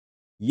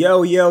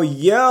Yo, yo,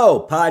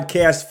 yo,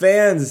 podcast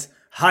fans,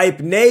 Hype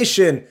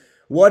Nation.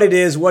 What it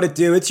is, what it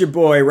do, it's your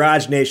boy,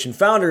 Raj Nation,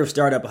 founder of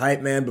Startup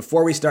Hype Man.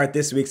 Before we start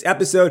this week's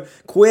episode,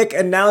 quick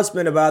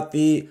announcement about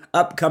the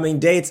upcoming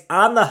dates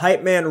on the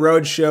Hype Man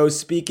Roadshow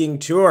speaking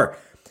tour.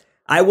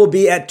 I will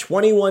be at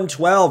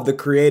 2112, the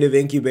creative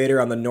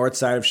incubator on the north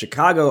side of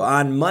Chicago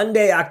on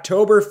Monday,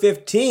 October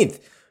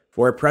 15th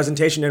for a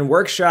presentation and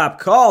workshop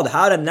called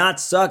How to Not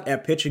Suck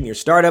at Pitching Your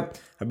Startup.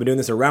 I've been doing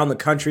this around the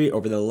country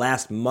over the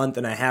last month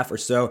and a half or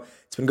so.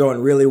 It's been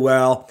going really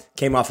well.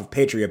 Came off of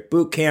Patriot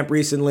Boot Camp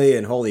recently,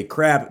 and holy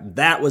crap,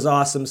 that was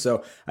awesome.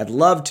 So I'd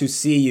love to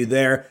see you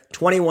there.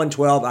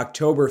 2112,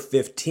 October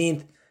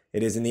 15th.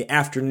 It is in the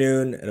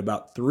afternoon at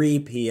about 3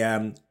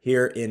 p.m.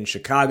 here in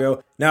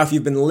Chicago. Now, if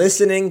you've been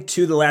listening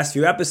to the last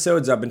few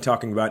episodes, I've been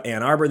talking about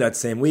Ann Arbor that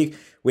same week.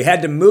 We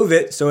had to move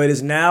it, so it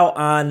is now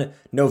on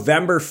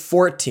November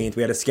 14th.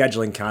 We had a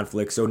scheduling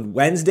conflict. So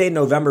Wednesday,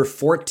 November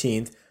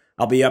 14th,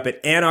 I'll be up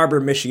at Ann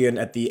Arbor, Michigan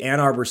at the Ann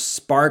Arbor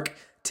Spark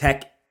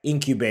Tech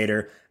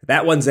Incubator.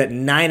 That one's at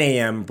 9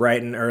 a.m.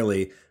 bright and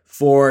early.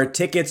 For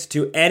tickets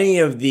to any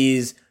of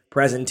these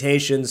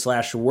presentations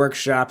 /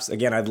 workshops,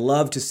 again, I'd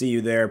love to see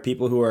you there.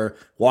 People who are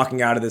walking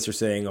out of this are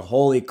saying,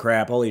 holy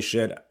crap, holy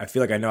shit, I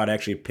feel like I know how to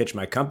actually pitch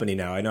my company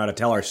now. I know how to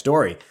tell our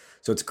story.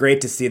 So it's great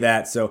to see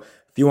that. So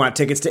if you want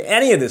tickets to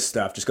any of this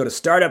stuff, just go to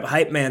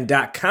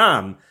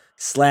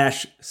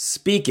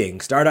startuphypeman.com/speaking.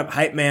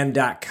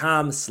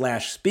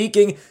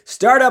 Startuphypeman.com/speaking.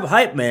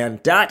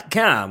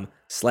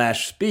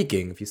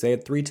 Startuphypeman.com/speaking. If you say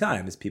it 3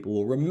 times, people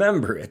will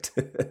remember it.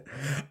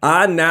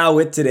 On now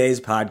with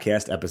today's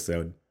podcast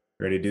episode.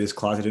 Ready to do this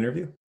closet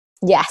interview?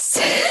 Yes.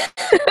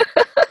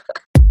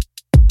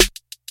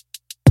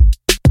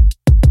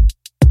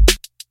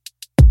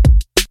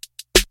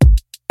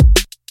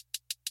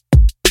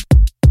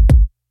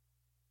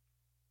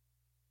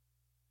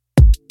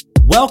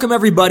 Welcome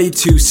everybody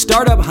to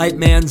Startup Hype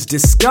Man's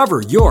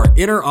Discover Your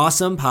Inner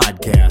Awesome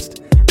podcast.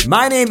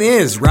 My name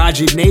is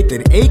Rajiv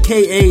Nathan,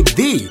 aka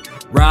The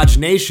Raj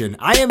Nation.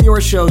 I am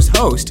your show's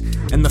host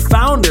and the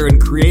founder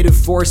and creative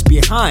force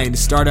behind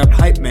Startup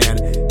Hype Man,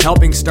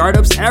 helping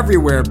startups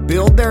everywhere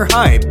build their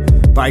hype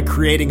by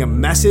creating a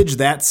message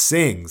that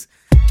sings.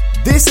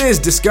 This is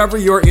Discover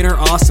Your Inner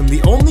Awesome,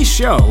 the only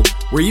show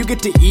where you get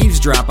to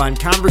eavesdrop on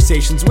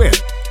conversations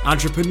with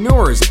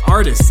entrepreneurs,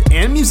 artists,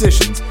 and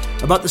musicians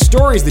about the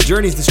stories, the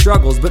journeys, the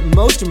struggles, but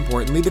most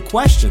importantly, the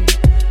questions.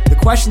 The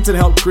questions that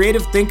help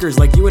creative thinkers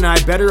like you and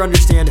I better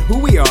understand who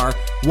we are,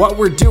 what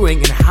we're doing,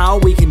 and how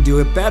we can do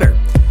it better.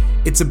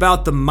 It's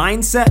about the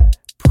mindset,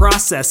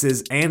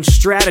 processes, and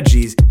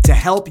strategies to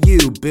help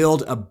you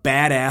build a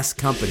badass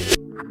company.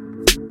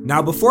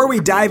 Now, before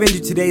we dive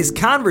into today's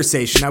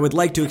conversation, I would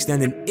like to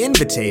extend an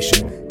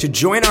invitation to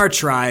join our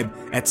tribe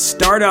at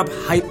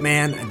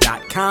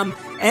startuphypeman.com.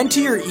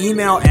 Enter your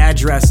email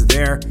address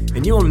there,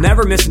 and you will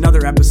never miss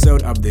another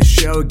episode of this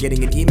show,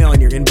 getting an email in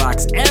your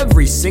inbox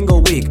every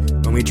single week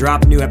when we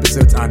drop new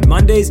episodes on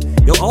Mondays.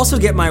 You'll also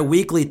get my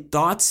weekly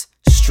thoughts,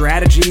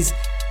 strategies,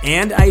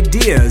 and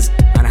ideas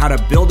on how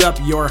to build up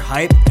your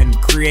hype and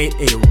create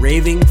a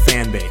raving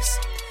fan base.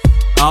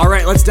 All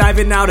right, let's dive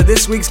in now to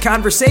this week's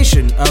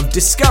conversation of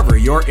Discover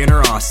Your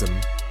Inner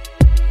Awesome.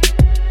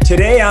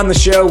 Today on the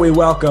show, we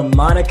welcome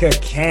Monica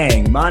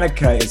Kang.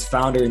 Monica is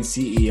founder and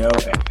CEO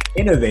at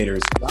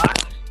Innovators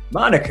Box.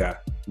 Monica,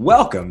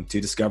 welcome to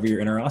Discover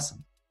Your Inner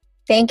Awesome.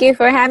 Thank you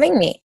for having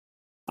me.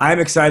 I'm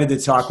excited to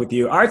talk with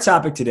you. Our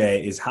topic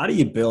today is how do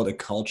you build a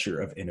culture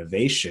of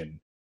innovation?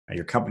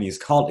 Your company is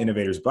called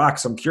Innovators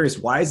Box. So I'm curious,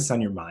 why is this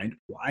on your mind?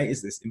 Why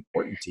is this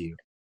important to you?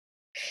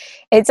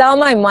 It's on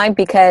my mind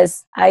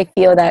because I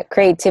feel that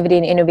creativity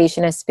and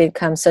innovation has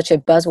become such a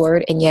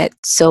buzzword, and yet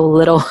so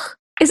little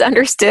is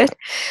understood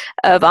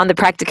on the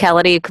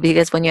practicality.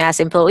 Because when you ask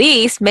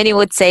employees, many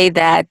would say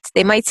that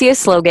they might see a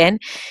slogan,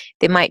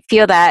 they might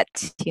feel that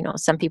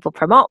some people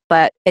promote,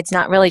 but it's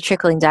not really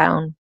trickling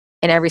down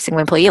in every single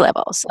employee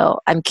level.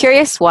 So I'm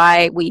curious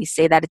why we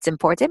say that it's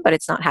important, but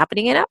it's not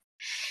happening enough,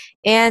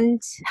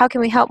 and how can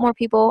we help more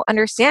people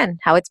understand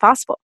how it's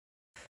possible?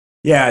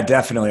 Yeah,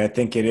 definitely. I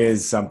think it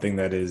is something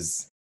that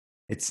is,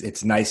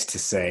 it's nice to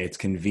say, it's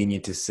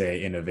convenient to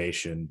say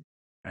innovation.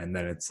 And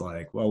then it's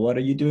like, well, what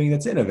are you doing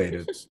that's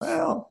innovative?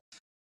 Well,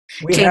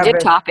 we change your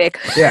topic.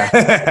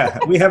 Yeah,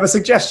 we have a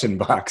suggestion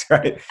box,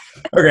 right?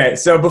 Okay,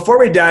 so before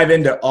we dive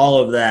into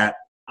all of that,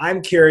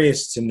 I'm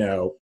curious to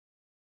know,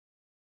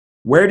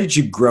 where did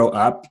you grow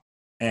up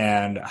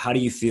and how do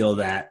you feel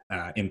that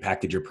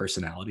impacted your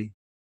personality?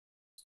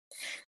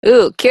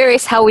 Ooh,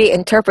 curious how we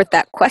interpret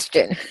that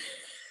question.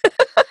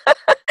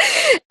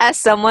 As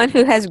someone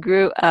who has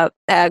grown up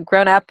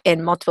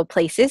in multiple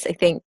places, I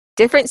think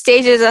different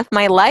stages of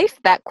my life,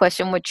 that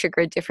question would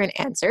trigger different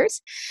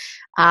answers.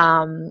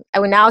 I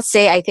would now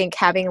say, I think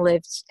having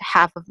lived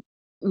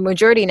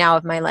majority now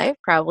of my life,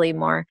 probably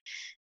more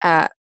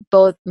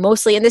both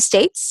mostly in the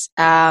States,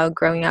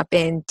 growing up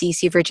in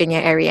DC, Virginia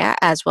area,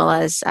 as well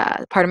as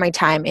part of my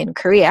time in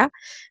Korea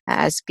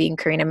as being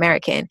Korean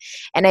American.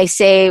 And I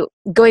say,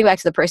 going back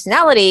to the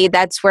personality,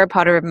 that's where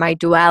part of my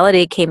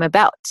duality came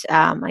about.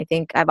 I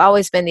think I've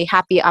always been the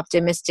happy,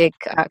 optimistic,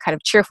 kind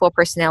of cheerful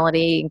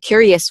personality and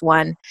curious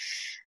one.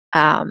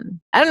 I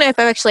don't know if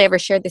I've actually ever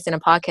shared this in a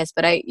podcast,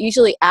 but I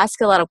usually ask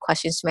a lot of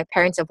questions to my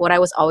parents of what I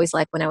was always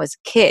like when I was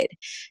a kid.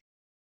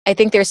 I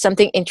think there's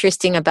something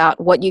interesting about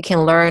what you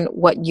can learn,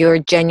 what your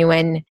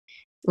genuine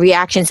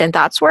reactions and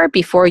thoughts were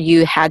before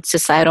you had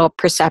societal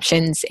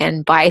perceptions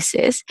and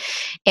biases.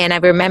 And I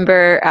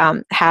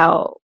remember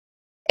how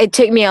it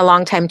took me a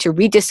long time to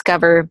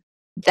rediscover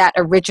that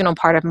original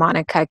part of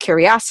Monica,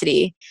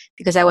 curiosity,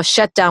 because I was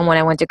shut down when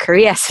I went to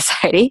Korea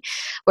society,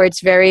 where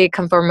it's very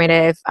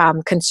conformative,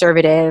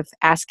 conservative.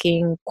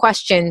 Asking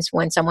questions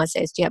when someone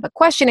says, do you have a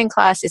question in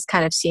class, is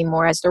kind of seen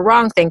more as the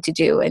wrong thing to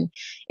do, and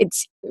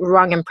it's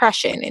wrong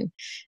impression. And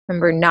I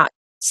remember not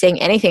saying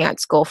anything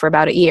at school for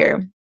about a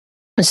year.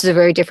 This is a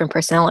very different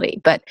personality.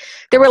 But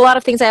there were a lot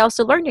of things I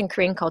also learned in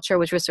Korean culture,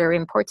 which was very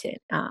important.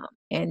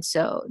 And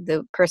so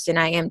the person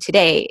I am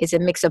today is a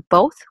mix of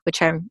both,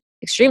 which I'm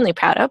extremely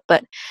proud of,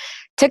 but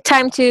took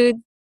time to,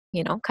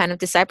 kind of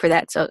decipher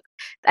that. So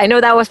I know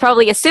that was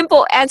probably a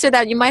simple answer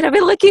that you might have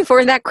been looking for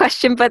in that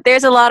question, but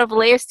there's a lot of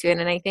layers to it.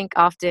 And I think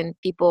often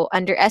people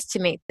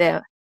underestimate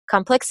the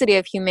complexity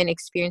of human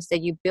experience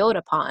that you build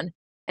upon.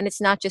 And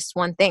it's not just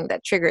one thing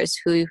that triggers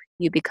who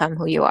you become,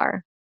 who you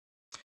are.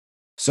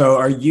 So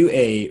are you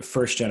a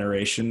first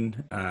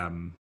generation,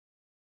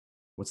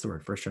 what's the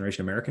word? First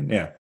generation American?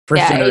 Yeah.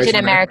 First generation Asian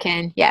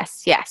American.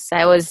 Yes.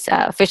 I was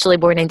officially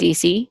born in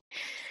DC.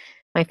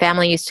 My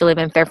family used to live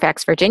in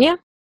Fairfax, Virginia.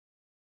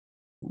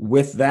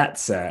 With that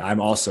said,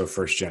 I'm also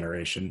first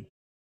generation.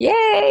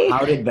 Yay!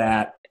 How did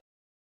that?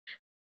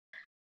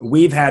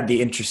 We've had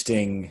the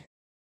interesting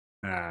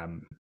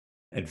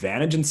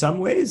advantage in some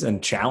ways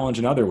and challenge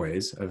in other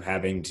ways of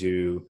having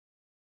to,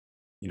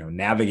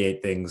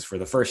 navigate things for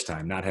the first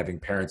time, not having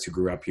parents who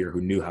grew up here who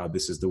knew how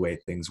this is the way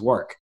things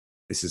work.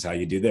 This is how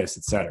you do this,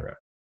 etc.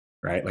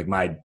 Right? Like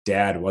my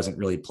dad wasn't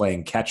really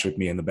playing catch with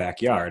me in the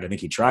backyard. I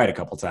think he tried a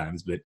couple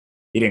times, but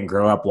he didn't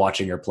grow up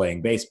watching or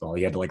playing baseball.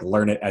 He had to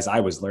learn it as I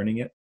was learning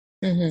it.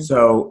 Mm-hmm.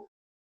 So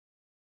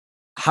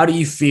how do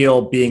you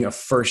feel being a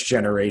first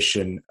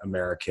generation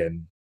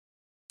American?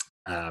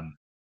 I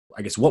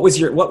guess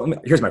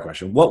here's my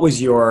question. What was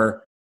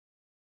your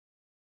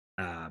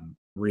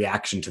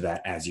reaction to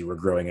that as you were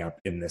growing up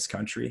in this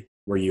country?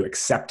 Were you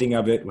accepting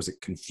of it? Was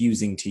it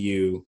confusing to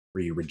you?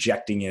 Were you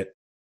rejecting it?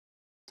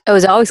 It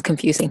was always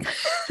confusing.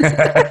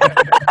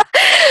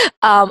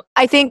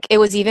 I think it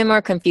was even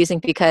more confusing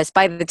because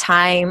by the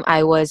time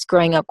I was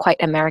growing up quite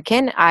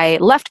American, I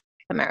left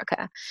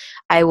America.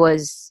 I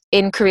was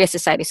in Korea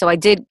society. So I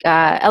did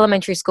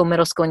elementary school,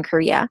 middle school in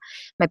Korea.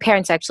 My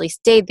parents actually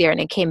stayed there and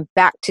they came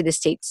back to the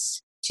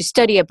States to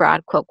study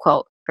abroad, quote,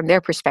 quote, from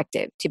their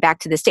perspective, to back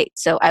to the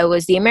States. So I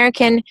was the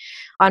American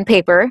on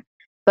paper,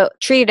 but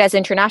treated as an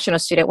international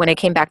student when I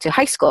came back to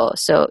high school.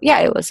 So yeah,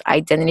 it was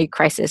identity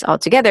crisis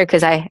altogether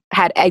because I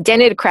had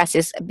identity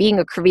crisis being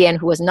a Korean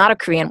who was not a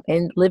Korean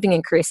and living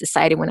in Korea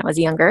society when I was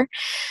younger.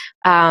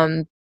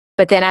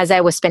 But then as I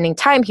was spending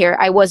time here,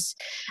 I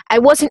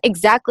wasn't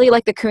exactly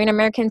like the Korean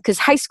American because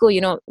high school,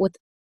 with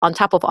on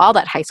top of all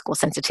that high school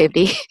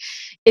sensitivity,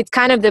 it's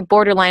kind of the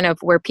borderline of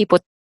where people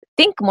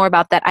think more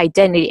about that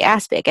identity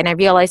aspect. And I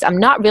realized I'm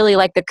not really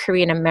like the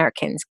Korean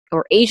Americans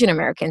or Asian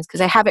Americans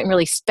because I haven't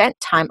really spent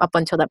time up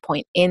until that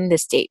point in the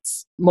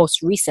States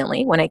most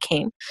recently when I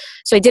came.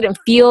 So I didn't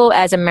feel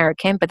as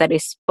American, but that I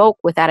spoke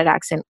without an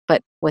accent,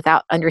 but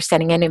without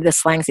understanding any of the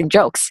slangs and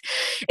jokes.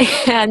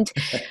 And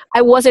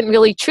I wasn't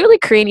really truly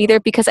Korean either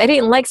because I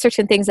didn't like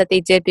certain things that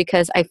they did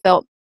because I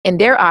felt in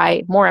their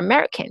eye more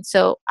American.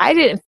 So I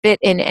didn't fit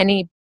in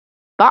any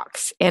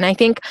box. And I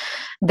think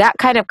that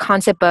kind of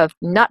concept of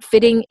not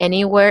fitting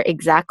anywhere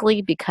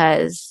exactly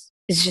because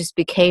it just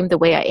became the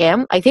way I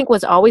am, I think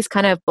was always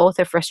kind of both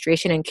a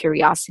frustration and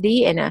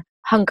curiosity and a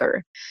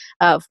hunger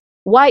of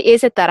why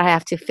is it that I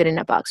have to fit in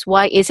a box?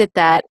 Why is it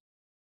that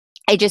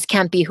I just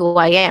can't be who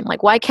I am?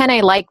 Like, why can't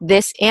I like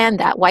this and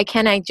that? Why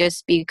can't I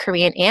just be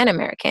Korean and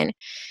American?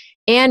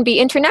 And be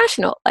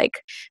international,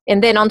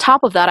 and then on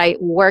top of that, I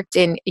worked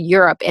in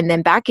Europe and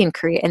then back in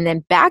Korea and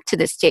then back to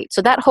the States.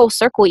 So that whole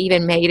circle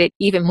even made it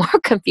even more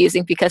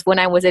confusing because when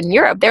I was in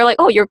Europe, they're like,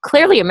 oh, you're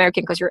clearly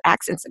American because your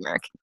accent's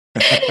American.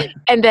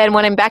 And then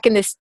when I'm back in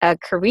this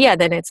Korea,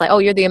 then it's like, oh,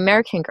 you're the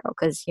American girl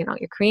because, you're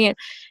Korean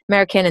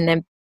American. And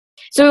then,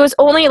 so it was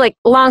only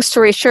long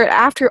story short,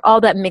 after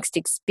all that mixed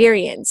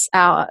experience,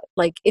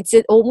 it's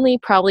only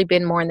probably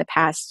been more in the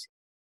past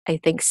I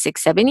think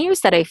 6-7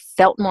 years that I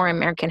felt more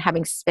American,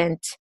 having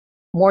spent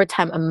more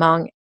time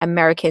among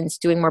Americans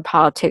doing more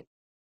politic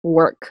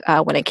work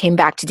when I came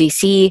back to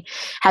DC,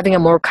 having a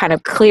more kind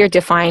of clear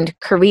defined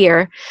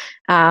career.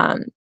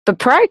 But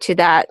prior to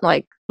that,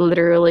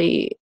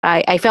 literally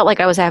I felt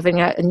like I was having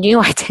a new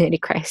identity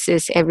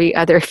crisis every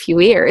other few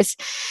years,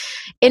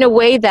 in a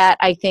way that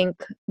I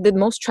think the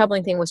most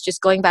troubling thing was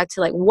just going back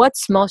to like,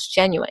 what's most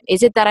genuine?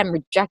 Is it that I'm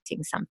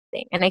rejecting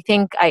something? And I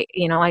think I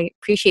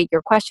appreciate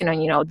your question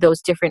on,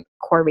 those different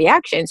core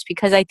reactions,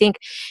 because I think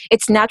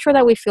it's natural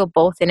that we feel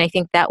both. And I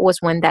think that was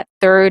when that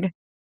third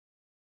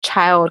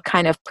child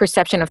kind of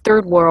perception of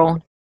third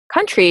world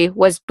country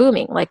was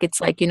booming. Like,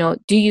 it's like,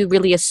 do you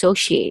really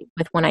associate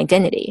with one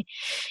identity?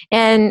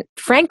 And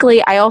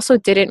frankly, I also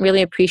didn't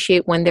really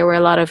appreciate when there were a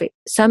lot of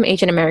some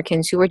Asian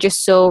Americans who were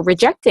just so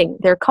rejecting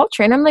their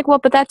culture. And I'm like, well,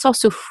 but that's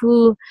also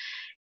who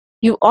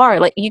you are.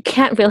 Like, you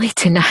can't really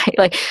deny,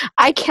 like,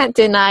 I can't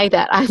deny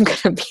that I'm going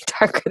to be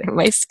darker than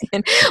my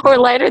skin or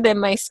lighter than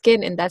my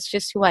skin. And that's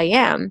just who I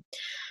am.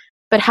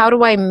 But how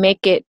do I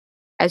make it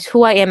as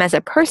who I am as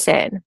a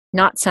person,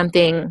 not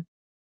something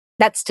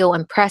that's still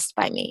impressed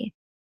by me?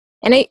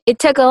 And it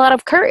took a lot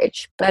of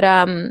courage, but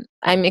I'm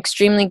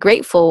extremely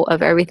grateful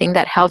of everything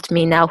that helped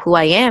me now who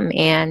I am,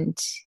 and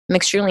I'm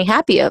extremely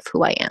happy of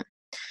who I am.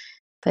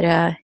 But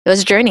it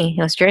was a journey.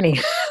 It was a journey.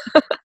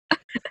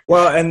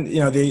 Well, and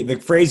the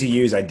phrase you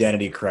use,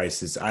 identity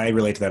crisis, I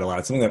relate to that a lot.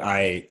 It's something that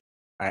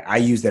I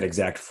use that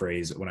exact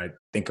phrase when I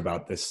think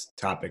about this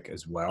topic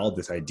as well.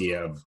 This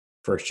idea of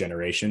first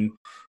generation,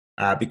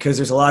 because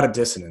there's a lot of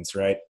dissonance,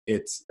 right?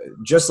 It's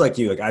just like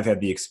you. Like, I've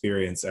had the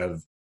experience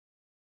of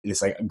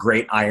this like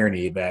great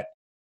irony that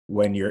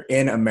when you're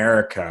in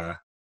America,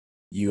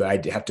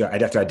 I'd have to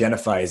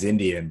identify as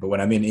Indian, but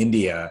when I'm in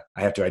India,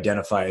 I have to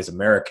identify as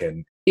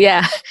American.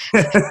 Yeah.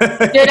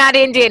 You're not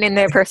Indian in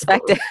their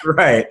perspective.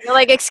 Right. You're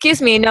like,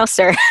 excuse me, no,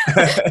 sir.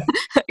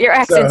 Your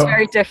accent's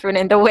very different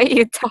in the way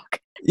you talk.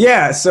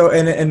 Yeah. So,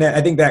 and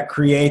I think that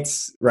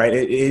creates, right.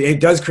 It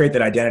does create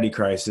that identity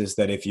crisis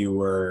that if you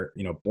were,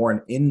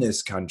 born in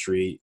this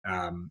country,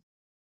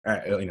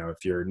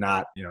 if you're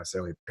not,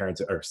 necessarily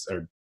parents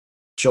or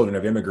children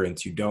of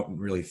immigrants, you don't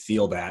really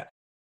feel that.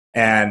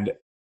 And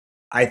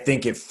I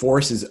think it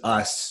forces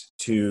us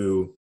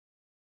to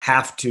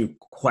have to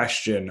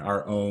question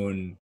our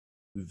own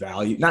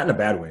value, not in a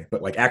bad way,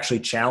 but like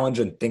actually challenge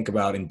and think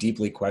about and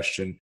deeply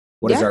question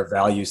what is our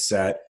value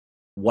set,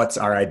 what's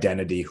our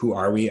identity, who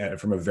are we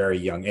from a very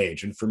young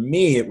age. And for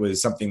me, it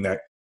was something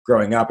that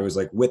growing up, it was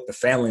like with the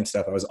family and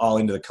stuff, I was all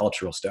into the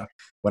cultural stuff.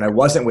 When I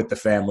wasn't with the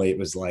family, it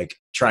was like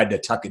tried to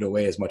tuck it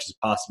away as much as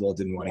possible,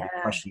 didn't want to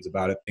get questions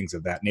about it, things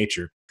of that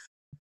nature.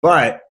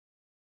 But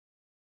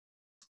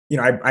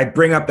I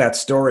bring up that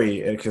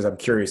story because I'm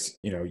curious,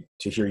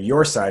 to hear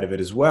your side of it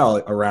as well,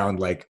 around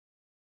like,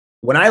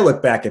 when I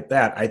look back at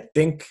that, I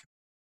think,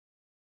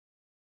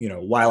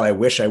 while I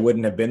wish I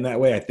wouldn't have been that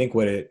way, I think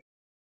what it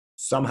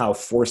somehow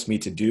forced me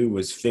to do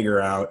was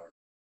figure out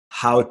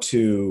how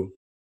to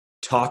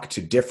talk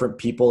to different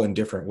people in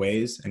different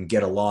ways and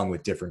get along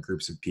with different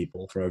groups of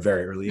people from a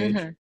very early age.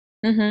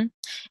 Mm-hmm.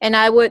 And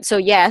I would, so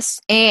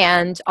yes.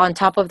 And on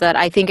top of that,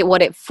 I think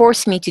what it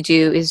forced me to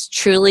do is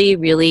truly,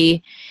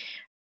 really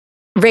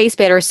raise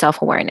better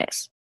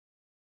self-awareness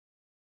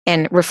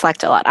and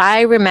reflect a lot.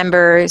 I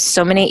remember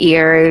so many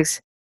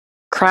years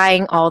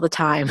crying all the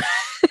time,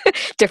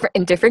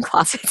 in different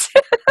closets,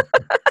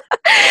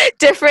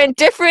 different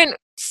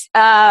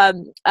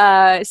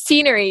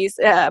sceneries.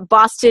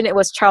 Boston, it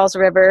was Charles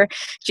River.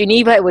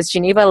 Geneva, it was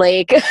Geneva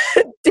Lake.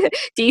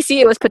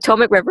 DC, it was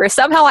Potomac River.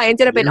 Somehow I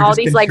ended up in all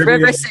these like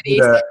river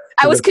cities.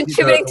 I was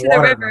contributing to the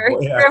river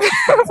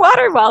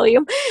water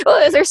volume.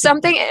 Well, there's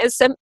something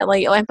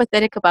like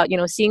empathetic about,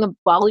 seeing a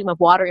volume of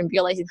water and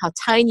realizing how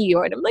tiny you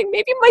are. And I'm like,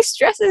 maybe my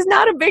stress is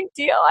not a big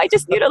deal. I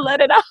just need to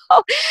let it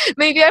out.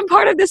 Maybe I'm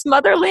part of this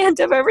motherland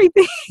of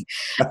everything.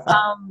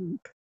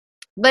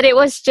 But it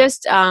was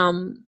just,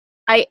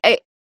 I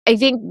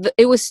think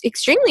it was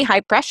extremely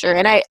high pressure.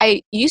 And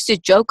I used to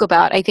joke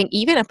about, I think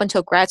even up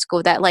until grad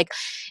school, that like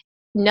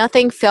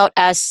nothing felt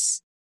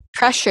as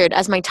pressured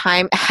as my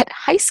time at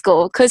high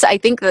school, because I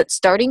think the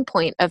starting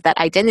point of that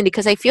identity,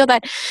 because I feel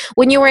that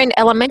when you were in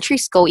elementary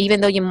school,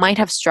 even though you might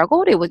have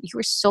struggled, you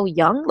were so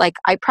young. Like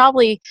I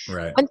probably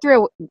went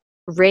through a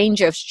range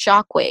of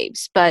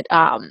shockwaves, but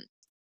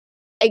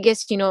I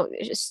guess,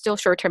 still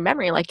short-term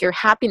memory, like your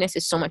happiness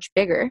is so much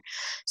bigger.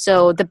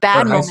 So the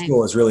bad moment. High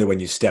school is really when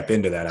you step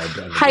into that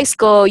identity. High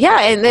school,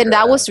 yeah. And then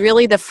that was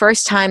really the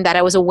first time that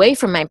I was away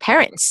from my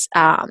parents.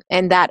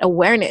 And that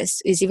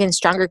awareness is even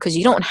stronger because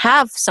you don't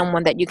have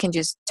someone that you can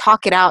just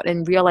talk it out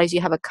and realize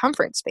you have a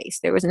comfort space.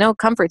 There was no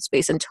comfort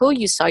space until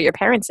you saw your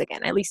parents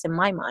again, at least in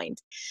my mind.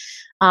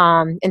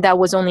 And that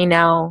was only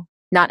now,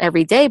 not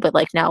every day, but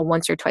like now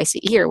once or twice a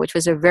year, which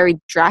was a very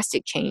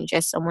drastic change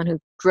as someone who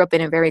grew up in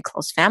a very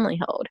close family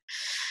household.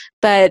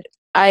 But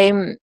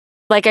I'm,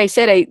 like I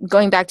said,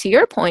 going back to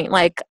your point,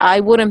 like I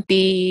wouldn't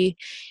be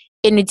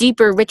in a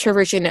deeper, richer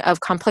version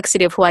of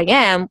complexity of who I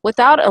am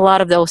without a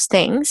lot of those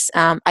things.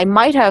 I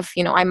might have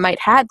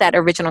had that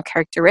original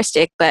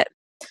characteristic, but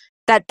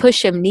that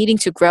push of needing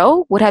to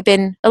grow would have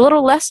been a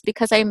little less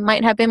because I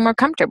might have been more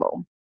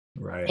comfortable.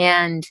 Right.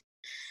 And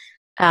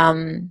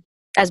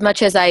as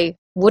much as I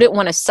wouldn't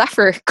want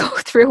to go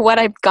through what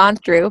I've gone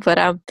through, but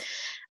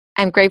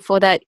I'm grateful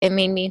that it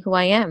made me who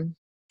I am.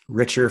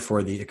 Richer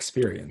for the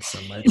experience,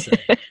 some might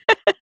say.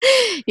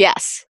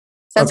 Yes.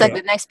 Sounds like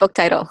a nice book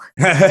title.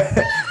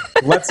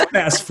 Let's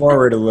fast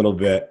forward a little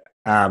bit.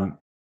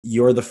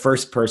 You're the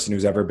first person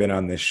who's ever been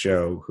on this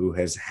show who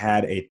has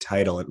had a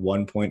title at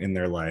one point in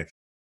their life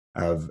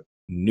of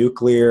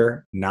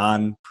nuclear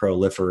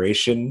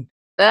non-proliferation.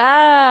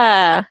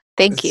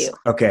 Thank you.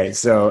 Okay,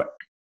 so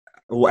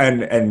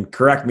and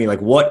correct me,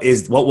 like what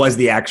was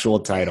the actual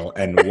title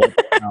and what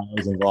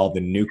was involved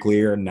in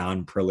nuclear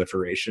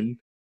non-proliferation?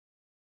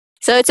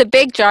 So it's a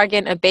big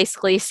jargon of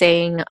basically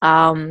saying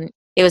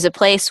it was a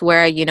place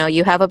where,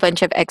 you have a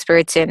bunch of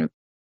experts and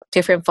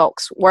different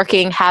folks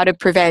working how to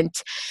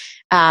prevent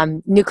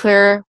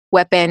nuclear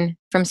weapon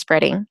from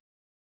spreading.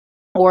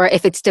 Or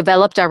if it's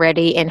developed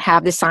already and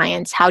have the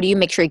science, how do you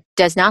make sure it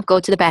does not go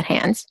to the bad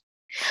hands?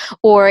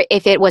 Or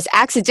if it was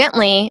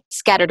accidentally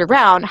scattered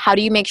around, how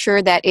do you make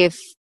sure that if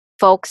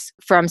folks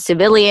from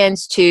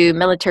civilians to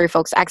military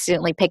folks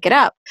accidentally pick it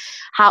up,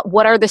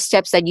 what are the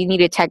steps that you need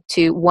to take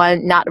to,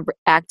 one, not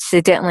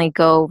accidentally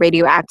go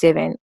radioactive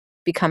and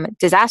become a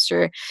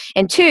disaster,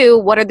 and two,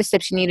 what are the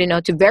steps you need to know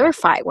to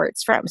verify where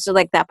it's from? So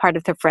like that part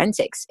of the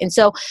forensics. And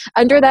so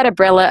under that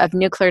umbrella of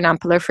nuclear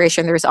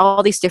nonproliferation, there's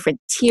all these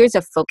different tiers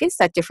of focus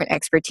that different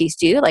expertise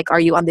do. Like, are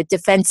you on the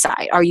defense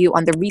side? Are you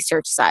on the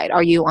research side?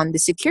 Are you on the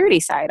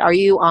security side? Are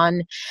you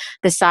on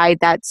the side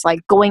that's like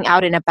going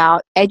out and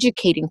about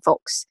educating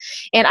folks?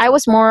 And I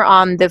was more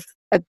on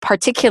a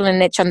particular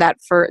niche on that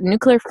for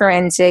nuclear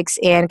forensics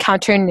and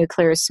counter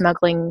nuclear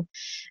smuggling,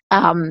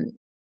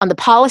 on the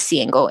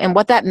policy angle. And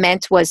what that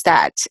meant was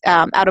that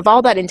out of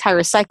all that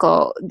entire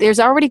cycle, there's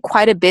already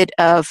quite a bit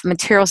of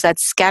materials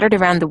that's scattered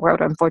around the world,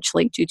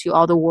 unfortunately, due to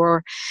all the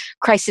war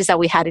crises that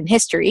we had in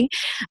history.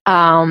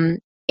 And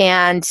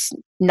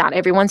not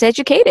everyone's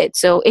educated.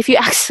 So if you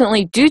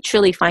accidentally do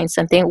truly find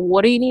something,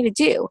 what do you need to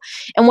do?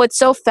 And what's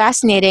so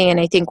fascinating, and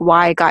I think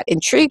why I got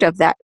intrigued of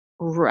that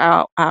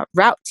route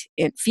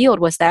and field,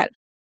 was that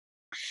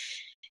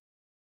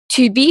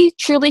to be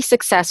truly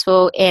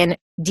successful in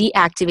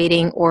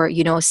deactivating or,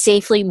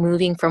 safely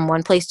moving from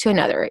one place to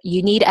another,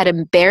 you need at a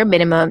bare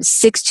minimum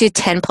 6 to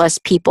 10 plus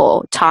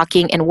people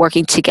talking and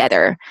working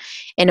together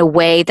in a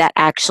way that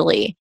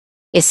actually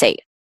is safe.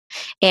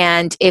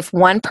 And if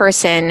one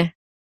person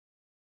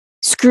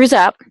screws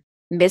up,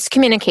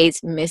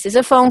 miscommunicates, misses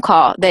a phone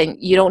call, then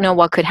you don't know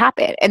what could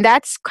happen. And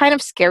that's kind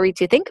of scary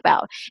to think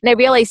about. And I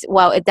realized,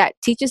 that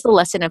teaches the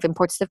lesson of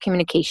importance of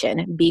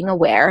communication, being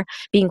aware,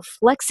 being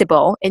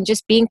flexible, and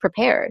just being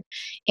prepared.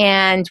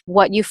 And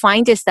what you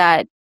find is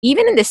that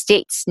even in the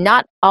States,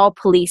 not all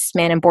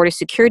policemen and border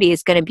security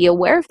is going to be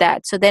aware of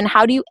that. So then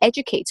how do you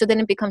educate? So then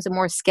it becomes a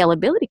more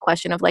scalability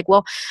question of like,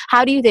 well,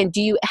 how do you then,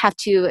 do you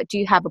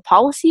have a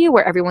policy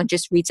where everyone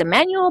just reads a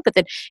manual? But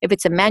then if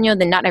it's a manual,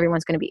 then not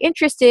everyone's going to be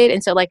interested.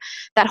 And so like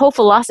that whole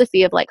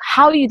philosophy of like,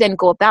 how you then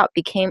go about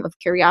became of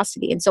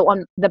curiosity. And so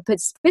on the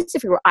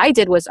specific work I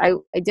did was I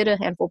did a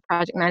handful of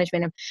project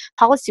management and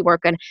policy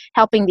work on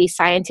helping these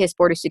scientists,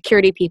 border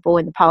security people,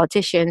 and the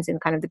politicians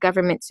and kind of the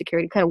government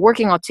security kind of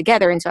working all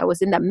together. And so I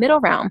was in that middle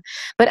realm,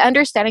 but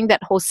understanding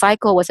that whole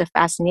cycle was a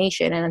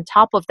fascination. And on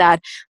top of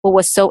that, what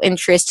was so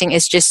interesting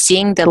is just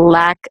seeing the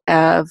lack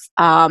of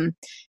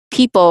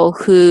people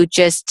who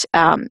just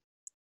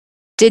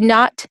did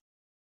not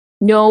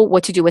know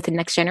what to do with the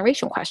next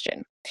generation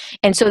question.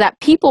 And so that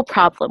people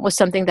problem was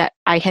something that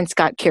I hence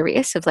got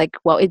curious of like,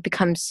 well, it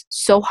becomes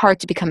so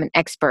hard to become an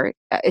expert,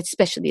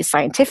 especially a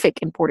scientific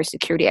and border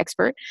security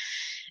expert.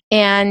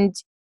 And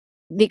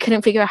they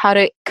couldn't figure out how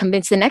to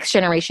convince the next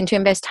generation to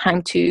invest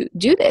time to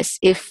do this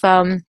if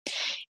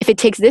it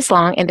takes this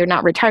long and they're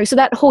not retiring. So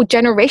that whole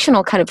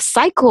generational kind of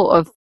cycle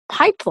of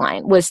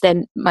pipeline was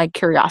then my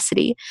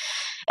curiosity.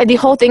 And the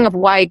whole thing of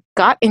why I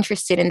got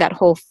interested in that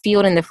whole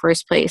field in the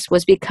first place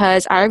was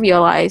because I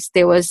realized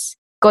there was,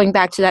 going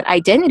back to that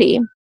identity,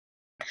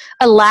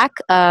 a lack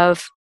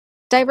of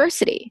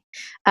diversity.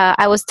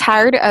 I was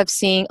tired of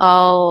seeing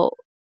all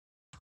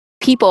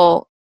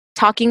people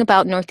talking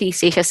about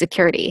Northeast Asia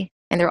security,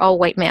 and they're all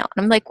white male.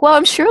 And I'm like,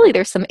 well, surely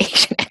there's some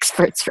Asian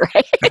experts,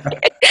 right?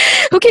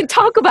 Who can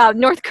talk about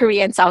North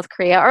Korea and South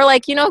Korea, or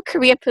like,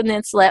 Korea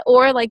Peninsula,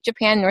 or like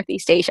Japan,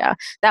 Northeast Asia.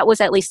 That was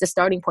at least the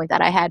starting point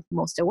that I had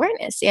most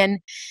awareness. And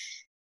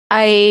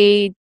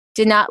I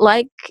did not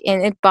like,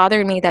 and it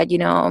bothered me that,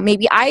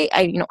 maybe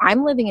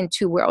I'm living in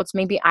two worlds.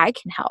 Maybe I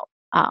can help.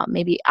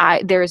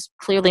 There's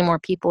clearly more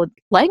people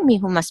like me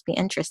who must be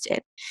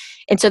interested.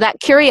 And so that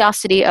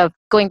curiosity of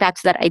going back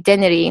to that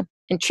identity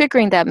and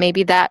triggering that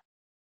maybe that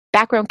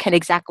background can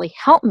exactly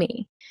help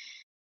me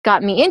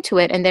got me into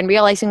it. And then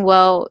realizing,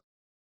 well,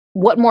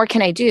 what more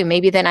can I do?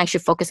 Maybe then I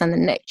should focus on the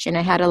niche. And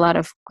I had a lot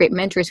of great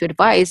mentors who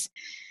advised,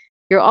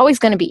 you're always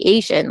going to be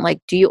Asian. Like,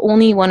 do you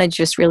only want to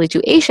just really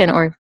do Asian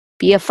or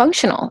be a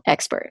functional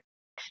expert?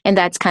 And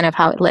that's kind of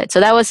how it led. So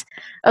that was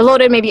a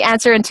loaded maybe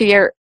answer into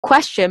your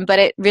question, but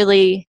it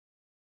really,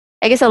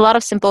 I guess a lot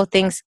of simple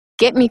things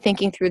get me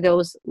thinking through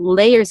those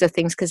layers of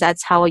things, because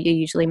that's how you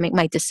usually make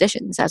my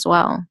decisions as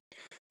well.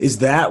 Is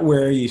that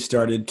where you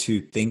started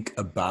to think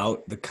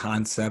about the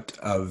concept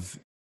of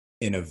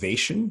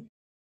innovation?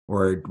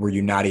 Or were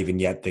you not even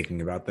yet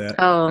thinking about that?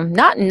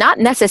 Not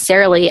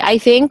necessarily. I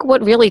think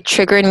what really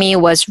triggered me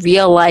was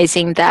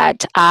realizing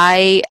that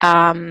I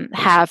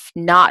have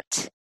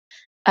not.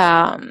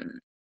 I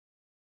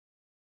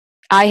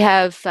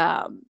have.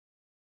 I'm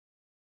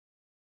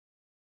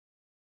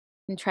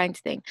trying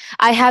to think.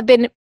 I have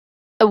been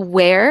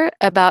aware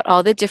about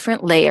all the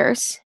different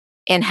layers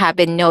and have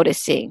been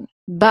noticing,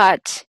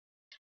 but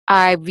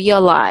I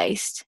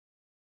realized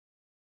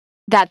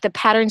that the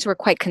patterns were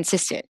quite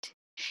consistent.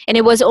 And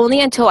it was only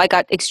until I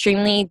got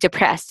extremely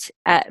depressed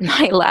at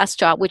my last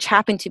job, which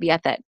happened to be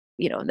at that,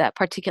 that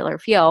particular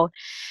field,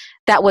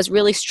 that was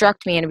really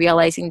struck me, and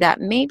realizing that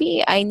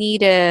maybe I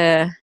need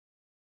to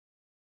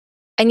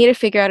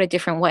figure out a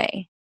different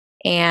way.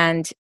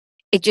 And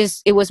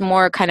it was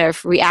more kind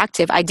of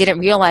reactive. I didn't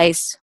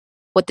realize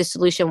what the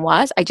solution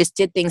was. I just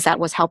did things that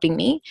was helping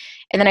me.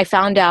 And then I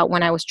found out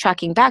when I was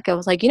tracking back, I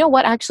was like, you know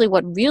what, actually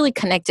what really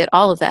connected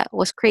all of that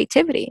was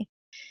creativity.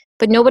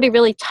 But nobody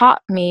really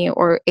taught me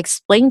or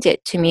explained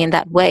it to me in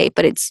that way,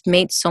 but it's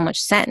made so much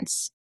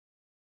sense.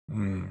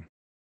 Mm.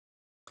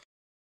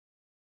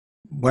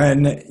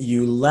 When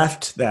you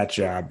left that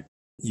job,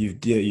 you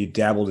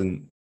dabbled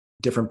in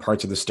different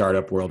parts of the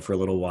startup world for a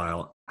little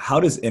while.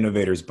 How does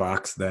Innovators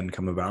Box then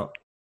come about?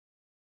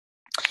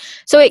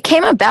 So it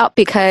came about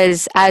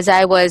because as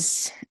I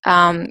was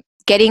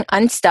getting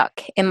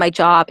unstuck in my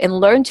job and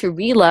learned to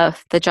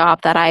re-love the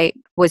job that I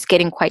was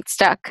getting quite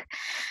stuck,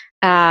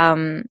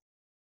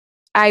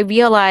 I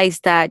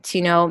realized that,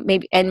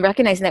 maybe, and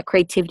recognizing that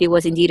creativity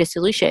was indeed a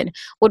solution,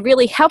 what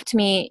really helped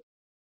me,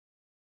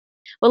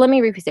 well, let me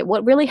repeat it.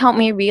 What really helped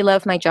me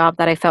re-love my job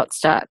that I felt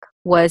stuck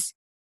was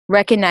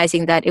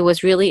recognizing that it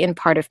was really in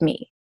part of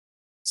me.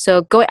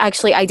 So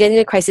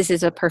identity crisis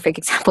is a perfect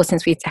example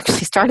since we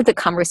actually started the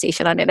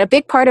conversation on it. A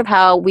big part of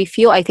how we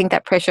feel, I think,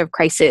 that pressure of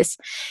crisis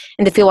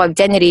in the field of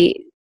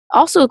identity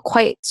also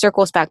quite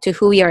circles back to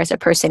who we are as a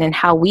person and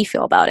how we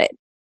feel about it.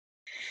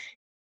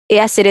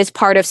 Yes, it is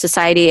part of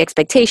society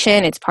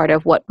expectation. It's part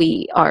of what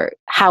we are,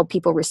 how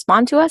people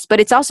respond to us,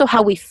 but it's also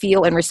how we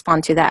feel and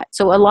respond to that.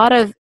 So a lot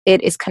of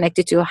it is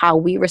connected to how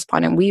we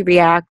respond and we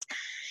react.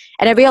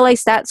 And I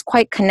realized that's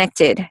quite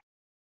connected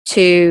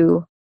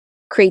to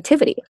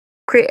creativity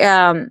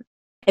in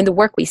the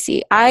work we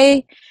see.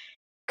 I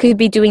could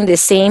be doing the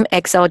same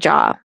Excel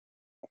job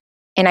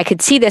and I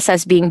could see this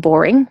as being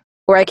boring,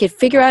 or I could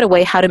figure out a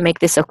way how to make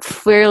this a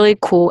fairly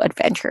cool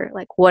adventure.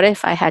 Like, what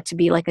if I had to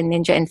be like a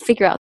ninja and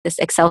figure out this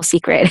Excel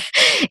secret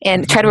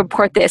and try to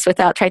report this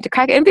without trying to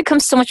crack it? It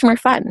becomes so much more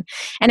fun.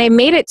 And I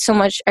made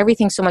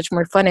everything so much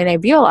more fun. And I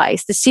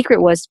realized the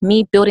secret was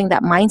me building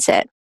that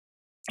mindset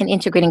and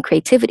integrating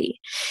creativity.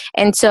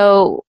 And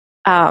so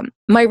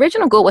my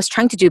original goal was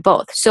trying to do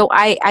both. So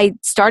I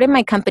started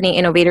my company,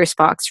 Innovators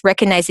Box,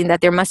 recognizing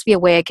that there must be a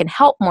way I can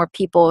help more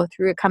people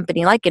through a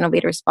company like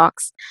Innovators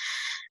Box.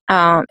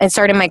 And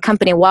started my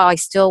company while I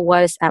still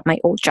was at my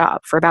old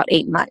job for about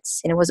 8 months.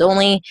 And it was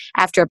only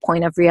after a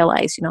point of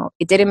realize,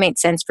 it didn't make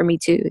sense for me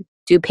to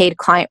do paid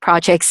client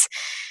projects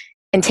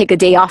and take a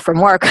day off from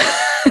work.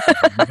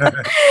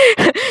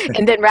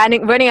 And then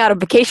running out of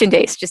vacation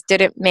days just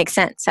didn't make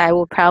sense. I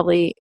will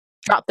probably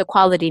drop the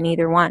quality in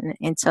either one.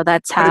 And so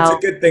that's how... But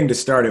it's a good thing to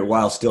start it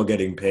while still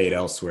getting paid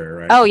elsewhere,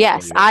 right? Oh,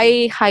 yes.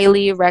 I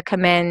highly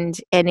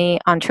recommend any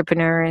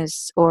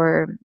entrepreneurs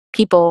or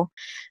people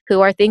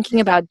who are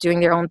thinking about doing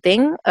their own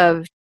thing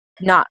of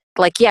not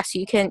like, yes,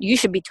 you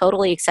should be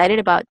totally excited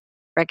about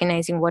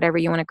recognizing whatever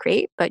you want to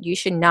create, but you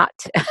should not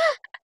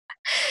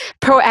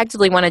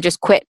proactively want to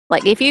just quit.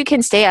 Like, if you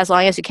can stay as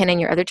long as you can in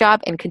your other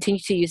job and continue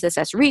to use this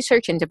as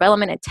research and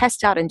development and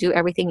test out and do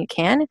everything you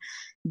can,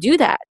 do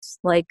that.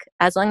 Like,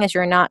 as long as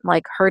you're not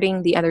like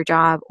hurting the other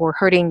job or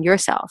hurting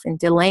yourself and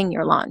delaying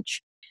your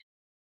launch.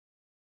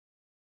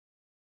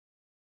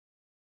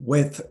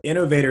 With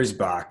Innovators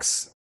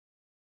Box,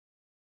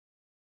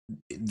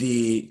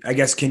 I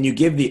guess, can you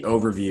give the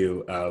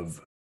overview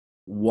of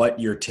what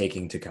you're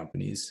taking to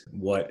companies?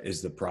 What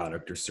is the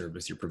product or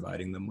service you're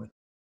providing them with?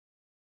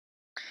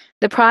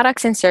 The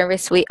products and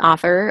service we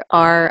offer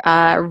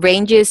are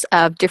ranges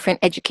of different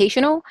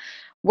educational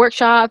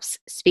workshops,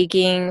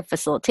 speaking,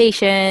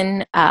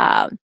 facilitation,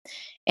 and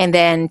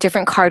then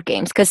different card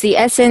games. Because the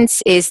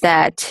essence is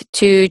that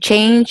to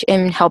change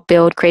and help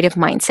build creative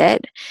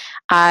mindset,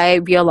 I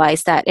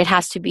realized that it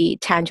has to be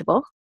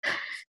tangible,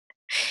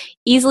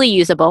 easily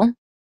usable,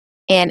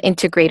 and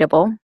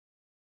integratable,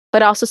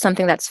 but also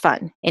something that's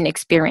fun and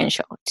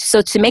experiential.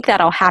 So to make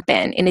that all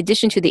happen, in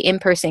addition to the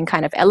in-person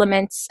kind of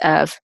elements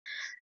of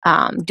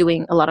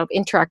doing a lot of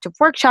interactive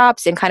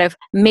workshops and kind of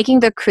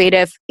making the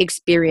creative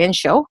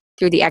experiential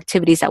through the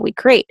activities that we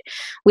create,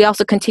 we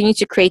also continue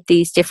to create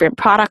these different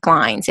product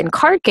lines and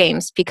card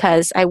games,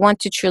 because I want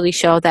to truly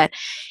show that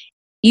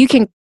you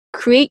can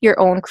create your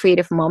own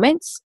creative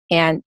moments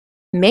and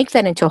make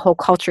that into a whole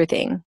culture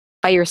thing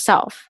by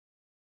yourself.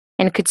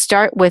 And it could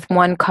start with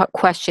one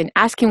question,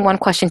 asking one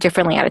question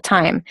differently at a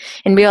time,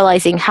 and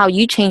realizing how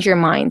you change your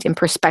mind and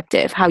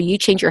perspective, how you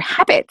change your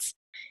habits,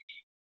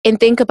 and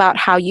think about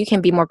how you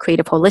can be more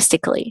creative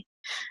holistically.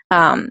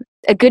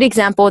 a good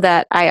example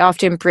that I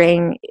often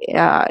bring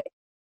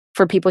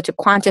for people to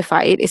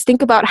quantify it is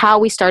think about how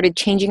we started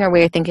changing our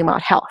way of thinking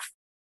about health.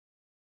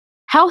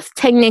 Health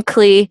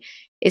technically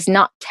is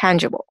not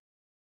tangible,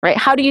 right?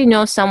 How do you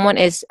know someone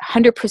is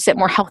 100%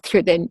 more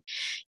healthier than,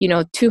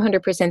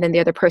 200% than the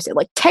other person?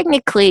 Like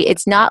technically,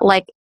 it's not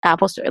like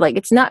apples to, like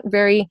it's not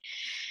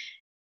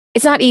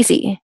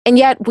easy. And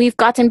yet we've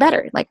gotten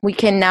better. Like we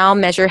can now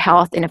measure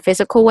health in a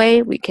physical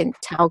way. We can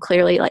tell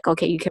clearly like,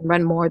 okay, you can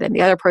run more than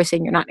the other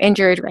person. You're not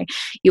injured, right?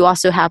 You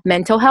also have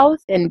mental health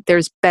and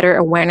there's better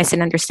awareness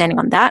and understanding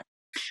on that.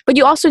 But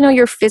you also know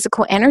your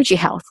physical energy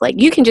health. Like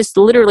you can just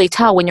literally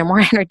tell when you're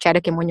more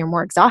energetic and when you're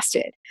more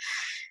exhausted.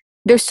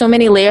 There's so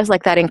many layers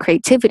like that in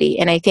creativity.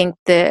 And I think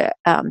the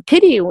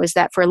pity was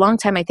that for a long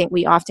time, I think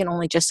we often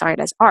only just saw it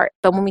as art.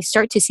 But when we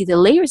start to see the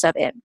layers of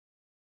it,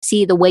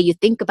 see the way you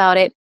think about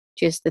it,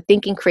 just the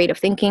thinking, creative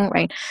thinking,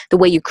 right? The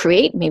way you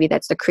create, maybe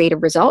that's the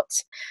creative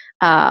results,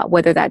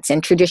 whether that's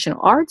in traditional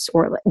arts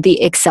or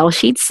the Excel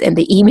sheets and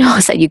the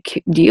emails that you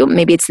do.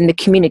 Maybe it's in the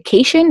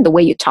communication, the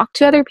way you talk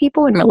to other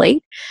people and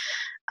relate.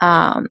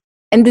 And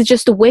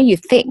just the way you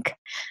think.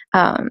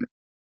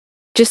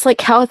 Just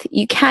like health,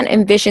 you can't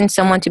envision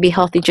someone to be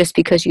healthy just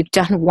because you've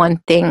done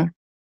one thing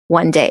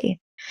one day.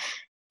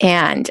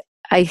 And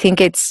I think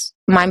it's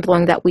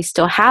mind-blowing that we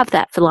still have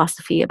that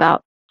philosophy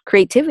about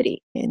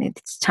creativity. And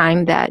it's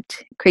time that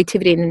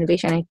creativity and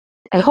innovation,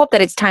 I hope that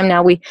it's time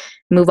now we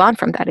move on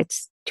from that.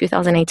 It's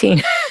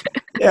 2018.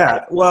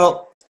 Yeah,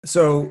 well,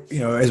 so,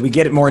 as we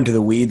get more into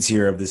the weeds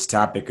here of this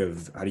topic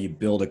of how do you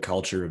build a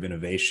culture of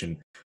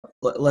innovation,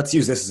 let's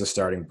use this as a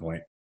starting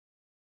point.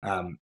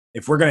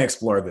 If we're going to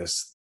explore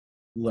this,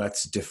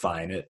 let's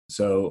define it.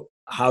 So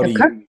how do you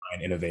define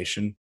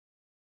innovation?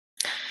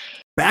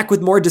 Back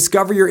with more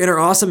Discover Your Inner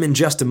Awesome in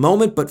just a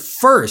moment. But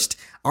first,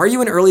 are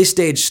you an early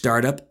stage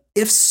startup?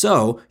 If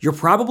so, you're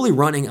probably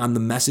running on the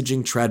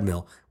messaging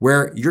treadmill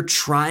where you're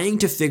trying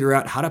to figure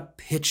out how to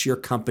pitch your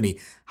company,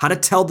 how to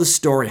tell the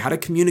story, how to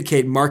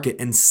communicate, market,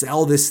 and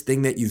sell this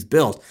thing that you've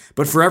built.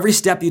 But for every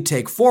step you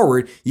take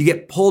forward, you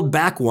get pulled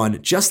back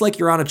one, just like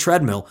you're on a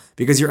treadmill,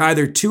 because you're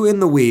either too in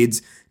the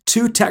weeds,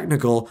 too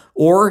technical,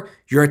 or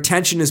your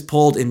attention is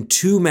pulled in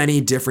too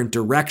many different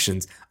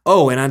directions.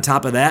 Oh, and on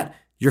top of that,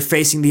 you're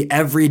facing the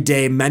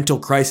everyday mental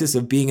crisis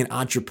of being an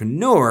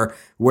entrepreneur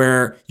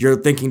where you're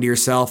thinking to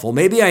yourself, well,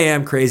 maybe I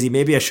am crazy.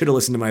 Maybe I should have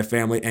listened to my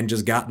family and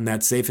just gotten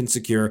that safe and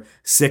secure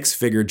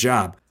 6-figure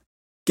job.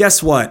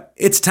 Guess what?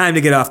 It's time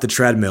to get off the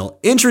treadmill.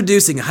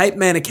 Introducing Hype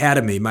Man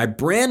Academy, my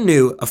brand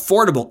new,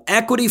 affordable,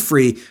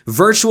 equity-free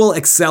virtual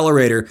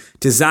accelerator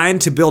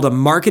designed to build a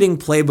marketing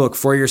playbook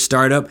for your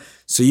startup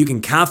so you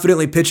can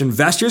confidently pitch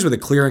investors with a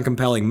clear and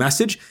compelling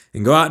message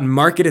and go out and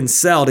market and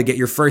sell to get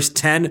your first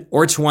 10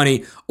 or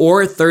 20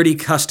 or 30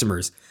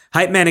 customers.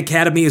 Hype Man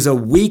Academy is a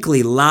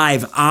weekly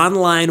live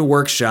online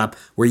workshop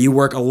where you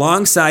work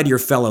alongside your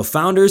fellow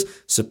founders,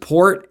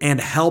 support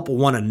and help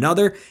one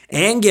another,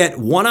 and get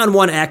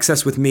one-on-one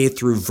access with me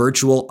through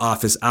virtual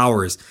office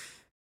hours.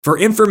 For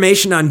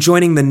information on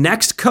joining the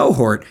next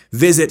cohort,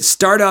 visit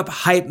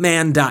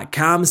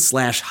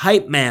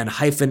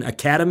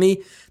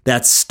startuphypeman.com/hypeman-academy.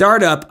 That's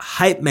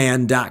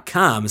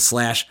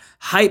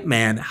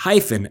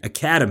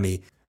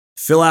startuphypeman.com/hypeman-academy.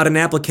 Fill out an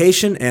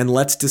application and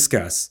let's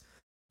discuss.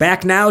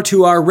 Back now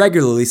to our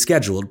regularly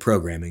scheduled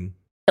programming.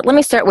 Let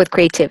me start with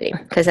creativity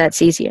because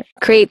that's easier.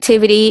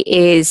 Creativity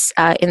is,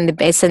 in the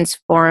essence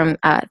form,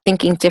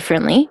 thinking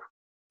differently.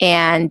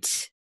 And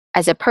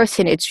as a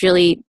person, it's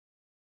really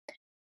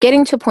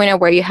getting to a point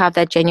where you have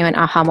that genuine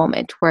aha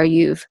moment where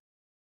you've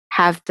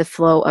have the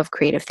flow of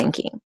creative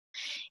thinking.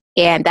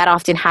 And that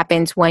often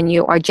happens when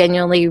you are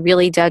genuinely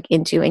really dug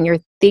into and you're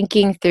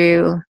thinking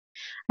through,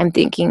 I'm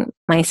thinking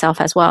myself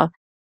as well,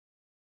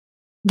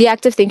 the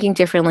act of thinking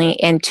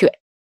differently. And to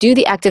do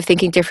the act of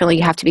thinking differently,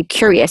 you have to be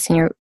curious and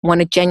you want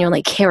to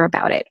genuinely care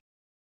about it.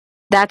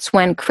 That's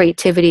when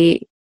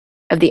creativity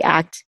of the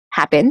act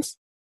happens.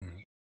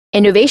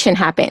 Innovation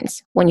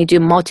happens when you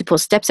do multiple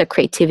steps of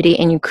creativity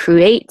and you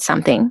create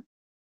something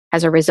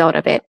as a result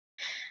of it.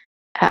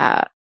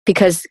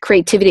 Because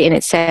creativity in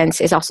its sense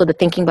is also the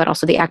thinking, but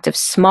also the act of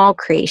small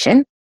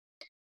creation.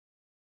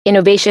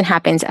 Innovation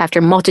happens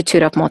after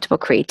multitude of multiple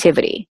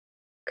creativity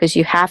because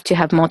you have to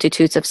have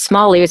multitudes of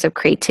small layers of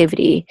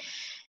creativity,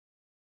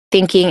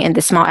 thinking and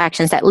the small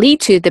actions that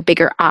lead to the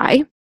bigger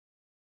I.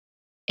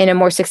 And a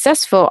more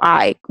successful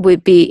I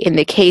would be in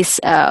the case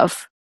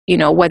of,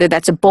 whether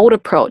that's a bold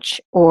approach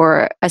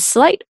or a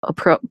slight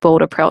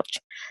bold approach,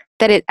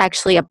 that it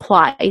actually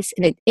applies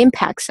and it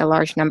impacts a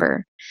large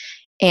number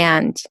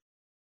and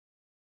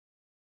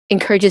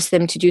encourages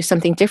them to do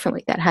something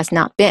differently that has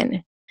not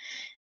been.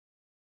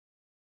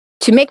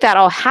 To make that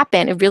all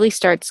happen, it really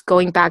starts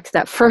going back to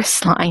that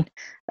first line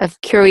of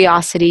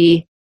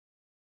curiosity,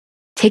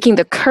 taking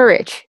the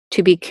courage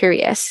to be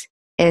curious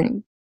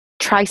and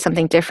try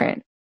something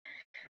different,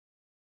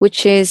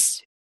 which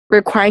is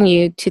requiring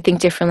you to think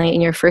differently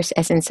in your first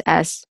essence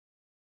as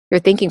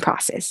your thinking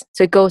process.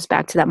 So it goes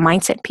back to that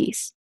mindset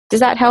piece. Does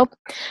that help?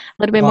 A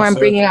little bit more. I'm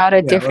bringing out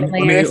a different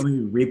layers. Let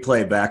me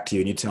replay back to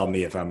you and you tell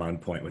me if I'm on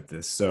point with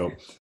this. So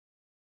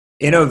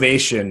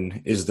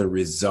innovation is the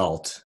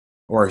result,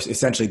 or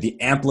essentially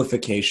the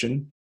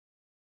amplification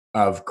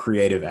of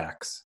creative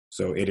acts.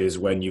 So it is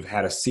when you've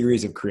had a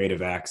series of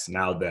creative acts,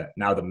 now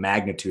the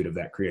magnitude of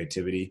that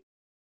creativity,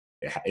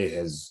 it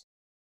has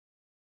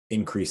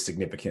increased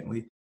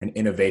significantly. And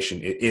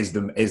innovation is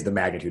the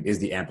magnitude, is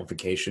the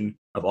amplification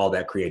of all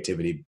that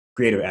creativity,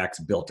 creative acts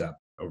built up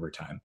over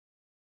time.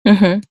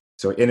 Mm-hmm.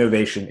 So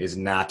innovation is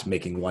not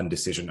making one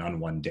decision on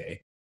one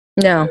day.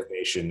 No.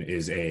 Innovation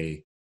is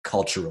a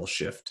cultural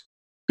shift.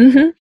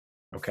 Mm-hmm.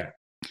 Okay.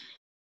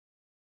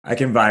 I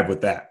can vibe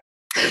with that.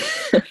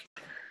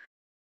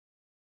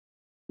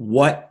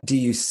 What do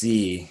you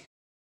see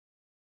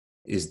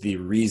is the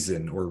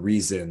reason or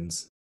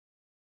reasons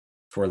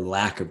for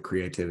lack of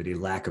creativity,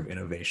 lack of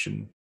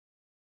innovation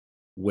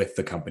with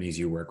the companies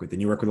you work with?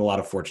 And you work with a lot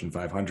of Fortune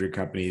 500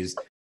 companies,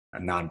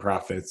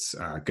 nonprofits,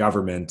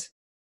 government.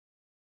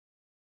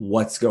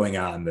 What's going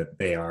on that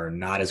they are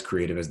not as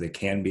creative as they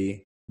can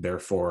be,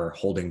 therefore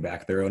holding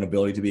back their own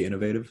ability to be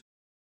innovative?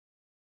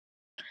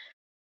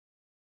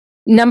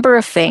 Number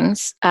of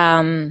things.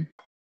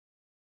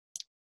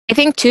 I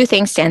think two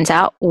things stands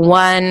out.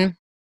 One,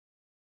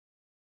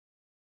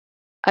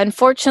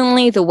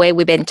 unfortunately, the way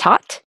we've been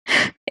taught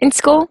in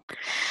school,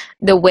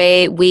 the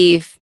way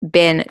we've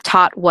been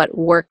taught what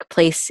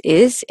workplace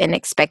is and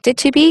expected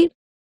to be,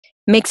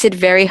 makes it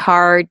very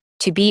hard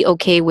to be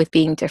okay with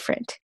being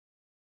different.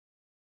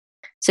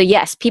 So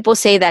yes, people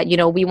say that,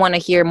 we want to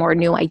hear more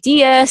new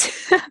ideas.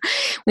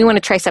 We want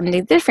to try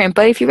something different.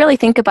 But if you really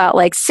think about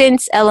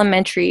since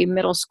elementary,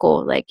 middle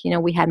school,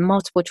 we had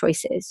multiple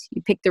choices.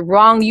 You picked the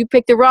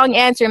wrong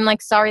answer. I'm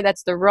like, sorry,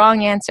 that's the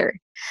wrong answer.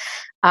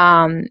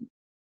 And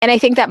I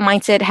think that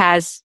mindset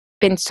has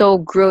been so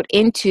growed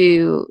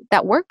into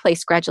that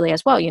workplace gradually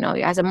as well.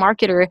 As a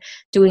marketer,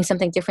 doing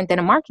something different than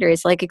a marketer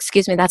is like,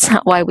 excuse me, that's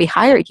not why we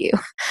hired you.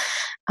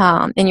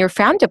 And you're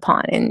frowned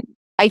upon. And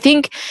I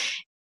think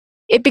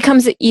it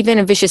becomes even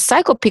a vicious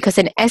cycle because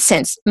in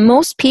essence,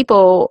 most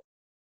people,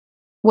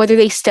 whether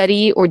they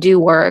study or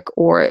do work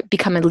or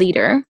become a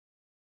leader,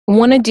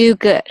 want to do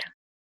good,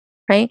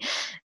 right?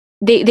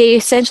 They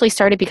essentially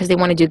started because they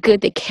want to do good.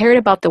 They cared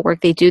about the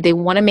work they do. They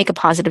want to make a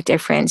positive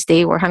difference.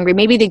 They were hungry.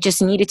 Maybe they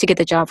just needed to get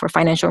the job for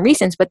financial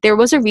reasons, but there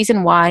was a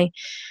reason why,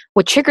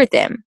 what triggered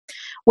them.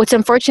 What's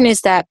unfortunate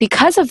is that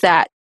because of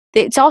that,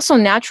 it's also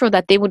natural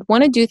that they would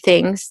want to do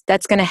things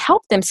that's going to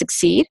help them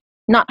succeed,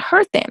 not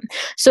hurt them.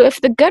 So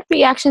if the gut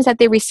reactions that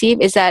they receive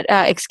is that,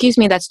 excuse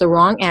me, that's the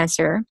wrong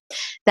answer,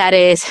 that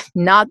is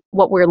not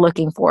what we're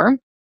looking for,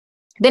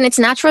 then it's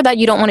natural that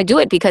you don't want to do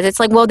it because it's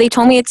like, well, they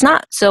told me it's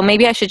not. So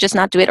maybe I should just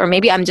not do it, or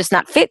maybe I'm just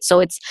not fit.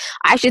 So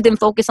I should then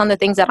focus on the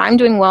things that I'm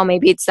doing well.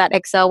 Maybe it's that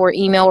Excel or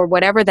email or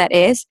whatever that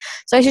is.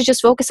 So I should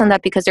just focus on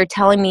that because they're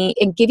telling me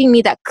and giving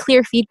me that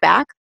clear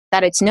feedback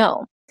that it's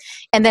no.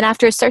 And then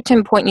after a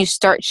certain point, you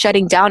start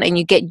shutting down and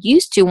you get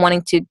used to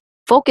wanting to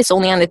focus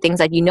only on the things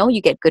that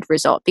you get good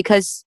result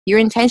because your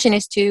intention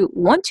is to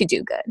want to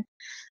do good.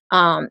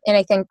 And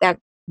I think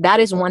that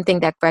is one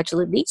thing that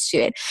gradually leads to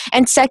it.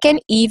 And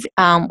second,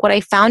 what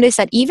I found is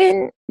that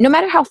even no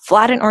matter how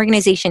flat an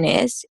organization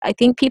is, I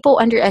think people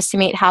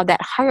underestimate how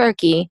that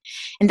hierarchy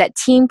and that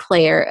team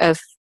player of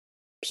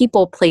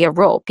people play a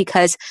role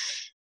because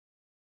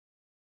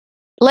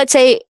let's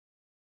say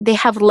they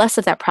have less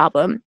of that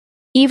problem.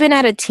 Even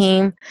at a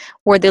team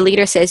where the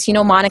leader says,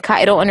 Monica,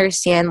 I don't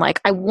understand.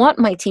 I want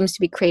my teams to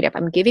be creative.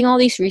 I'm giving all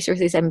these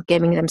resources. I'm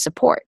giving them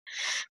support.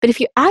 But if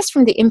you ask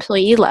from the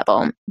employee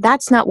level,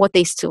 that's not what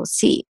they still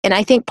see. And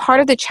I think part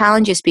of the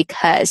challenge is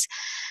because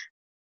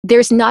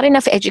there's not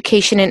enough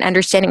education and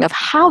understanding of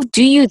how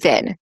do you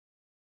then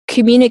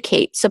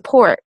communicate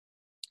support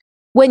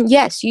when,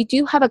 yes, you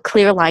do have a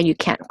clear line you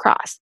can't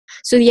cross.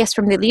 So yes,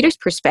 from the leader's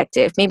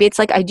perspective, maybe it's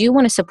like, I do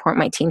want to support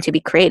my team to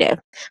be creative,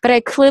 but I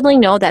clearly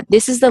know that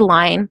this is the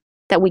line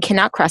that we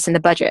cannot cross in the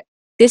budget.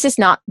 This is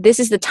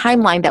the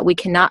timeline that we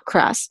cannot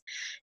cross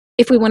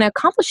if we want to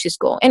accomplish this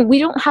goal. And we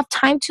don't have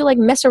time to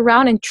mess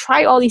around and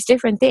try all these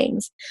different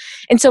things.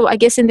 And so I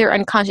guess in their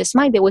unconscious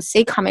mind, they would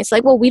say comments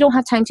like, well, we don't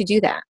have time to do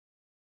that.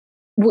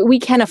 We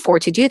can't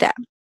afford to do that.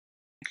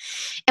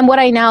 And what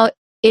I now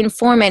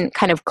inform and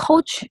kind of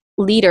coach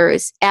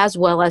leaders as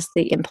well as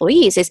the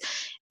employees is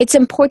it's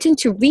important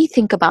to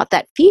rethink about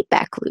that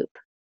feedback loop.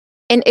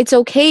 And it's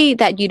okay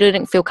that you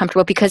didn't feel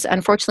comfortable because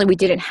unfortunately we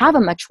didn't have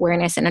a much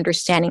awareness and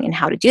understanding in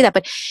how to do that.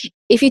 But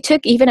if you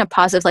took even a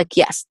positive,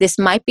 yes, this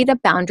might be the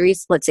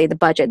boundaries, let's say the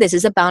budget, this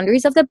is the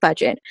boundaries of the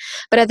budget,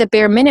 but at the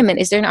bare minimum,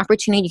 is there an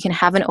opportunity you can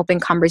have an open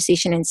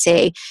conversation and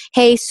say,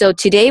 hey, so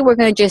today we're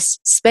going to just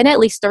spend at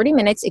least 30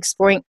 minutes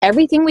exploring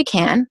everything we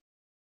can.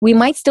 We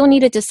might still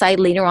need to decide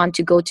later on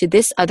to go to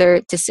this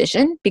other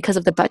decision because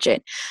of the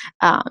budget.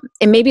 And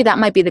maybe that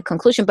might be the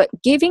conclusion, but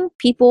giving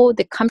people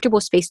the comfortable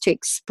space to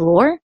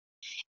explore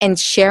and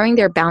sharing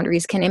their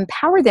boundaries can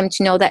empower them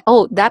to know that,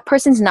 oh, that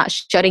person's not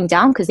shutting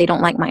down because they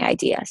don't like my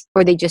ideas,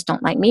 or they just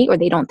don't like me, or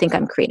they don't think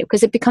I'm creative,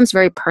 because it becomes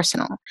very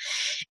personal.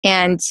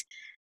 And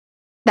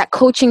that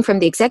coaching from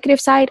the executive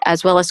side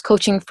as well as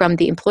coaching from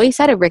the employee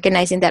side of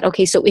recognizing that,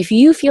 okay, so if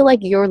you feel like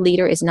your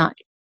leader is not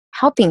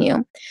helping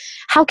you,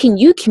 how can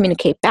you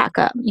communicate back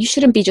up? You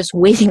shouldn't be just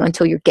waiting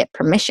until you get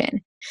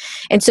permission.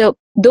 And so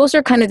those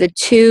are kind of the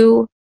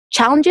two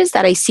challenges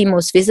that I see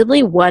most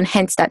visibly. One,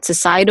 hence that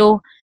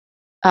societal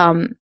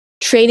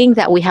training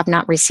that we have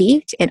not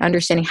received in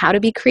understanding how to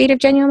be creative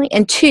genuinely.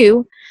 And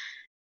two,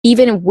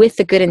 even with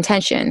the good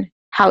intention,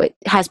 how it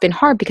has been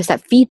hard because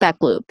that feedback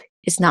loop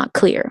is not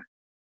clear.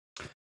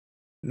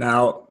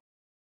 Now,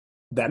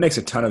 that makes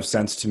a ton of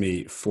sense to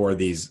me for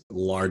these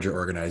larger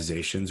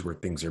organizations where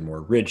things are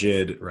more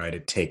rigid, right?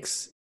 It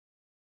takes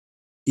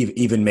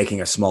even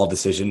making a small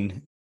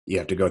decision, you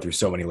have to go through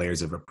so many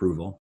layers of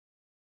approval.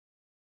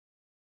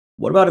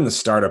 What about in the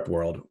startup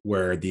world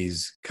where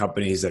these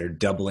companies that are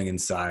doubling in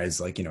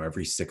size, like,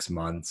 every 6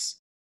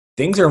 months,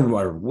 things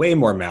are way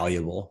more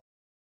malleable?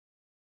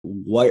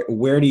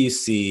 Where do you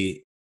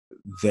see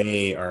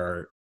they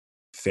are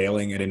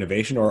failing at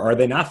innovation, or are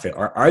they not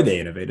are they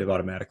innovative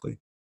automatically?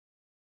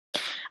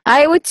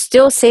 I would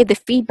still say the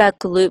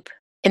feedback loop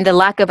and the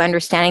lack of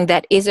understanding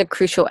that is a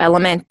crucial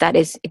element that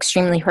is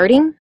extremely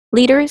hurting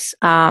leaders.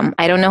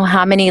 I don't know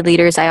how many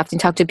leaders I often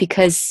talk to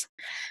because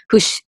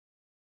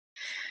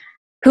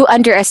who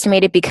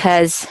underestimate it,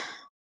 because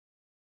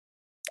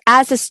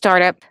as a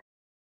startup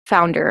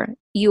founder,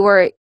 you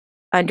are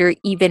under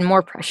even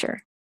more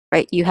pressure,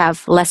 right? You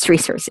have less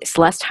resources,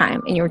 less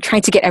time, and you're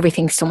trying to get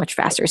everything so much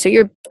faster. So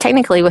you're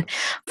technically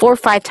 4 or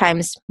 5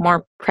 times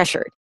more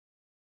pressured.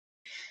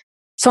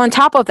 So on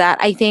top of that,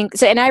 I think,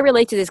 so, and I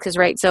relate to this because,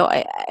 right, so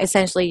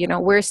essentially,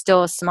 we're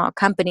still a small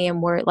company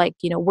and we're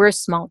we're a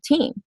small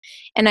team.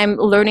 And I'm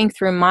learning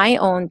through my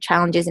own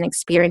challenges and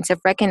experience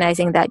of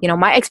recognizing that,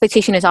 my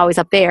expectation is always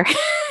up there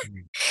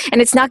and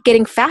it's not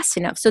getting fast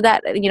enough. So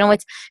that,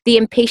 it's the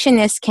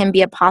impatientness can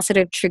be a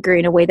positive trigger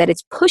in a way that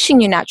it's pushing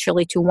you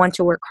naturally to want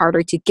to work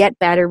harder, to get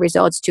better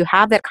results, to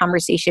have that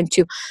conversation,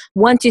 to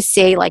want to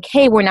say like,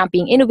 hey, we're not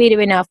being innovative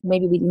enough.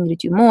 Maybe we need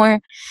to do more.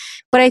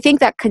 But I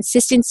think that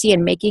consistency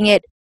and making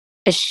it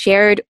a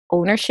shared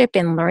ownership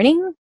and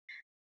learning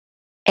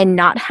and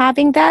not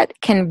having that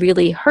can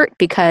really hurt,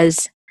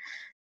 because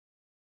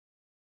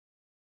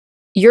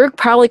you're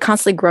probably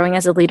constantly growing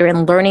as a leader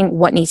and learning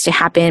what needs to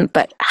happen.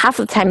 But half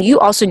of the time you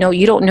also know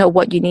you don't know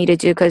what you need to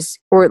do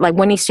or like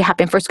what needs to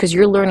happen first, because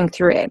you're learning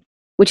through it,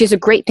 which is a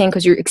great thing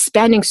because you're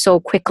expanding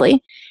so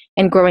quickly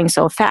and growing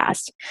so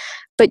fast.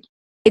 But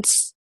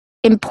it's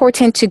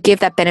important to give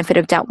that benefit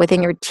of doubt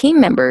within your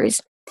team members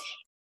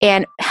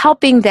and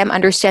helping them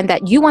understand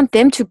that you want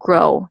them to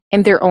grow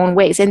in their own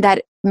ways, and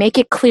that make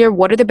it clear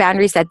what are the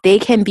boundaries that they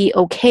can be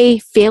okay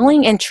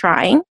failing and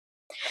trying,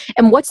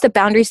 and what's the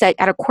boundaries that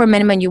at a core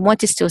minimum you want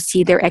to still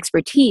see their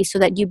expertise, so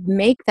that you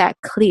make that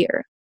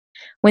clear.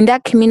 When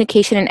that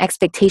communication and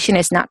expectation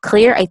is not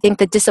clear, I think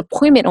the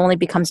disappointment only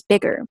becomes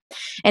bigger.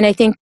 And I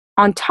think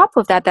on top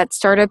of that, that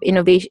startup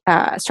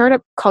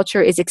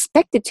culture is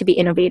expected to be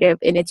innovative,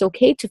 and it's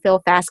okay to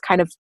fail fast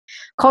kind of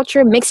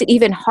culture makes it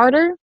even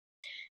harder,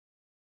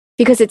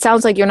 because it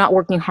sounds like you're not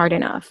working hard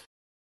enough.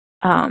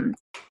 And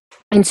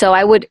so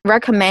I would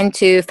recommend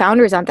to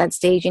founders on that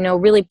stage,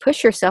 really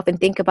push yourself and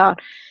think about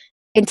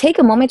and take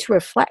a moment to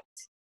reflect.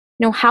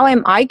 How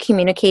am I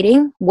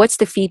communicating? What's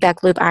the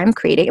feedback loop I'm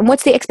creating? And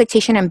what's the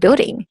expectation I'm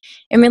building?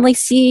 And really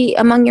see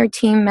among your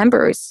team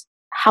members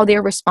how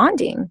they're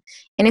responding.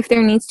 And if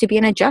there needs to be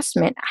an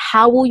adjustment,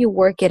 how will you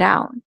work it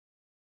out?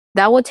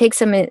 That will take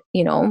some,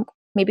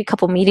 maybe a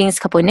couple meetings,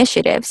 a couple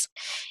initiatives.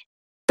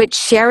 But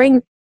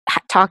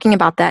talking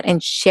about that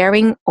and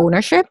sharing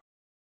ownership,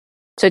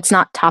 so it's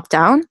not top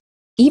down,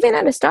 even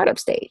at a startup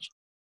stage,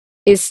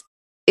 is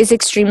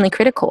extremely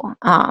critical.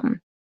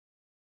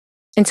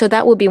 And so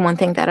that would be one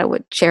thing that I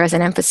would share as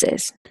an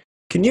emphasis.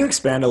 Can you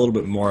expand a little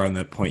bit more on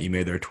that point you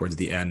made there towards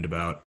the end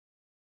about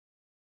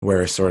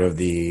where sort of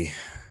the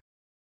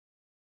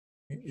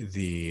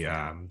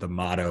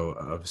motto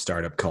of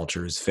startup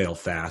culture is fail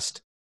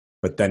fast,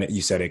 but then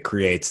you said it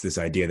creates this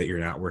idea that you're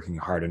not working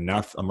hard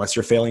enough unless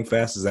you're failing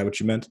fast? Is that what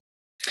you meant?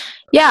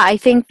 Yeah, I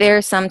think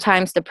there's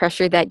sometimes the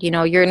pressure that,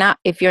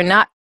 if you're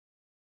not,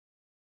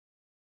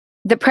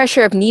 the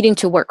pressure of needing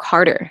to work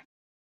harder.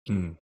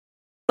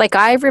 Like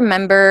I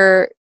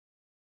remember,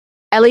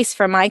 at least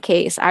for my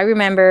case, I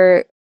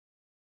remember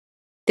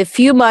the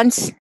few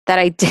months that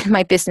I did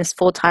my business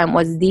full time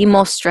was the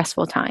most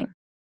stressful time,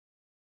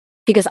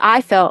 because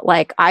I felt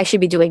like I should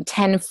be doing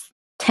 10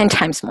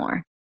 times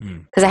more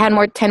because I had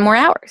 10 more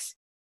hours.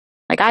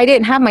 Like I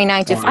didn't have my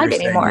 9 to 5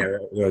 anymore.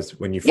 It was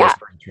when you first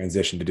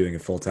transitioned to doing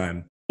it full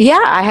time.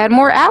 Yeah, I had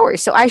more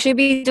hours, so I should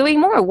be doing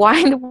more. Why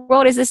in the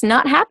world is this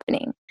not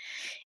happening?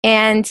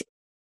 And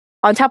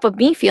on top of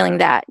me feeling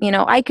that,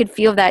 I could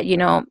feel that,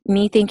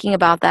 me thinking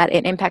about that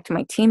and impacting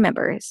my team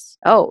members.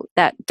 Oh,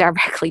 that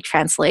directly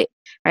translate,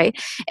 right?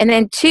 And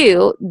then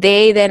 2,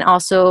 they then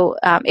also,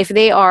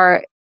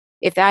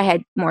 if I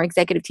had more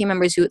executive team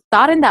members who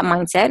thought in that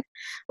mindset,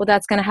 well,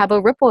 that's going to have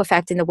a ripple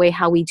effect in the way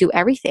how we do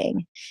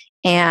everything.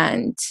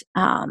 And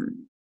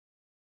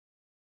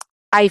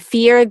I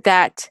fear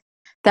that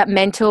that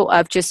mental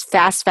of just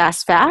fast,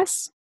 fast,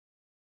 fast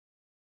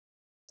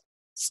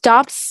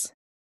stops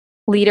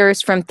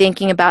leaders from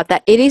thinking about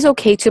that it is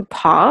okay to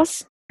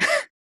pause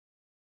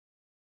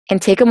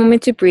and take a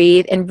moment to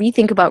breathe and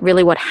rethink about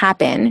really what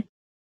happened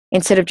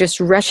instead of just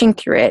rushing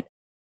through it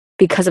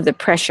because of the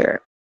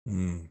pressure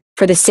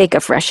for the sake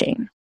of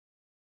rushing.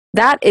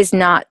 That is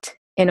not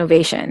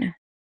innovation.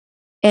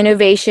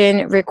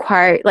 Innovation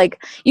requires,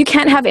 like, you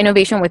can't have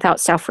innovation without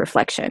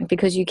self-reflection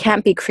because you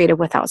can't be creative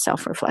without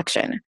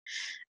self-reflection.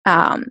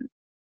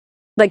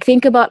 Like,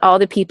 think about all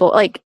the people,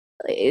 like,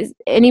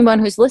 anyone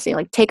who's listening,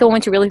 like, take a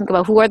moment to really think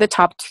about who are the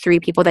top 3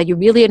 people that you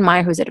really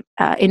admire who's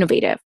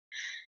innovative.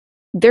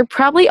 They're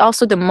probably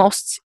also the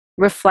most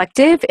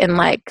reflective and,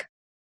 like,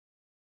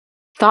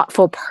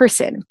 thoughtful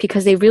person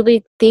because they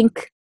really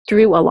think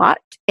through a lot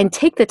and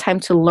take the time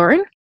to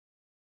learn.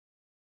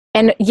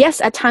 And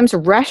yes, at times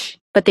rush,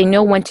 but they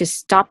know when to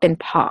stop and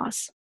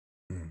pause.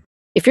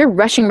 If you're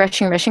rushing,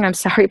 I'm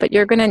sorry, but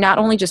you're going to not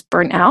only just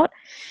burn out,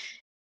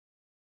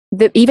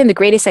 even the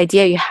greatest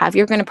idea you have,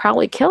 you're going to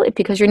probably kill it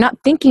because you're not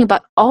thinking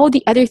about all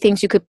the other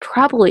things you could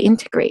probably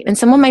integrate. And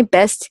some of my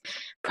best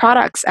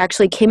products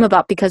actually came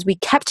about because we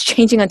kept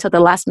changing until the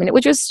last minute,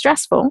 which was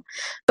stressful,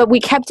 but we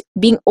kept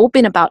being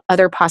open about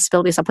other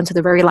possibilities up until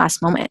the very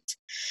last moment.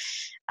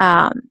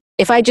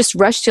 If I just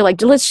rushed to, like,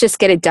 let's just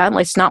get it done,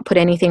 let's not put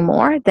anything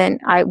more, then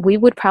we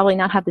would probably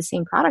not have the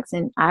same products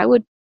and I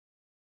would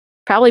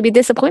probably be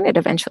disappointed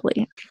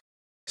eventually.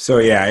 So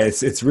yeah,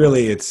 it's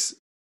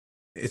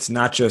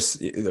not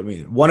just, I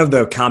mean, one of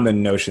the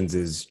common notions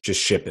is just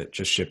ship it,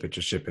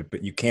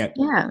 but you can't,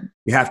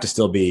 you have to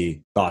still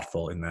be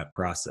thoughtful in that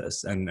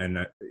process. And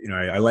you know,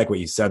 I like what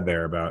you said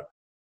there about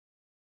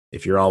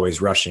if you're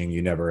always rushing,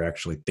 you never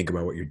actually think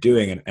about what you're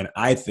doing. And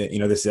I think, you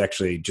know, this is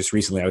actually just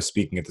recently, I was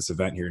speaking at this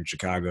event here in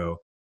Chicago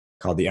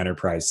called the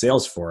Enterprise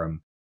Sales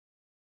Forum.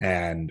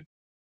 And,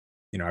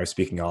 you know, I was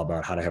speaking all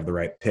about how to have the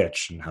right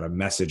pitch and how to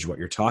message what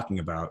you're talking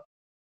about,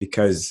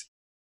 because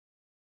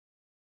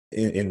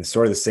in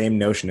sort of the same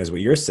notion as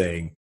what you're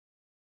saying,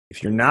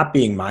 if you're not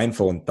being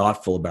mindful and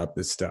thoughtful about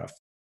this stuff,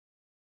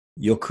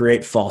 you'll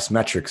create false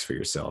metrics for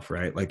yourself,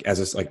 right? Like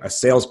as a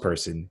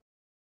salesperson,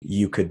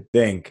 you could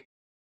think,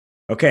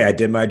 okay, I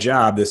did my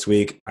job this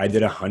week. I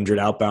did 100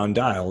 outbound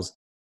dials,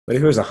 but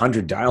if it was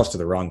 100 dials to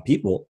the wrong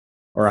people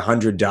or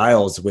 100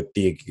 dials with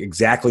the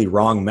exactly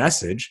wrong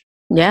message,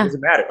 it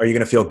doesn't matter. Are you going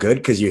to feel good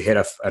because you hit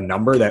a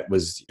number that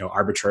was, you know,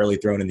 arbitrarily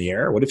thrown in the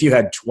air? What if you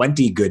had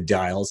 20 good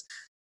dials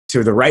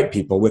to the right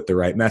people with the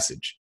right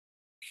message?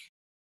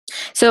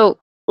 So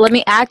let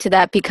me add to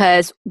that,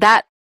 because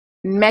that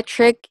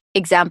metric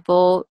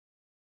example,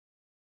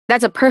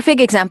 that's a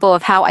perfect example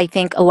of how I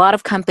think a lot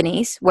of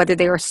companies, whether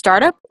they are a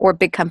startup or a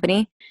big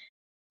company,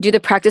 do the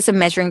practice of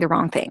measuring the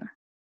wrong thing.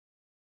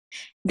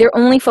 They're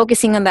only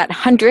focusing on that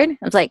 100.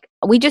 It's like,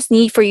 we just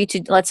need for you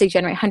to, let's say,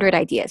 generate 100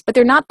 ideas. But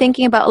they're not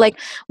thinking about, like,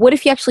 what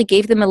if you actually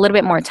gave them a little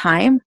bit more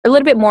time, a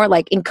little bit more,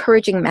 like,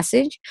 encouraging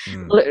message,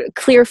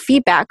 clear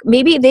feedback.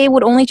 Maybe they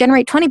would only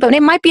generate 20, but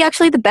it might be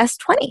actually the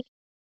best 20.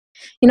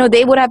 You know,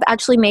 they would have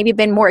actually maybe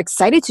been more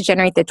excited to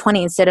generate the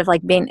 20 instead of,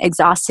 like, being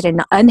exhausted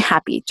and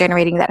unhappy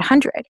generating that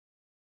 100.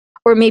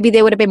 Or maybe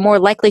they would have been more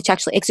likely to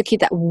actually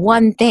execute that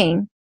one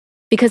thing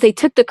because they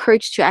took the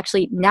courage to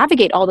actually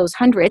navigate all those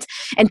hundreds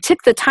and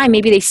took the time.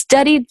 Maybe they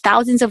studied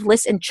thousands of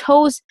lists and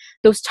chose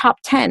those top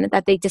 10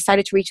 that they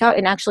decided to reach out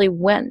and actually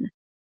win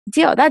the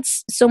deal.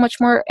 That's so much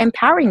more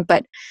empowering.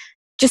 But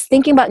just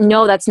thinking about,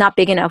 no, that's not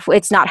big enough.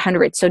 It's not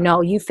 100. So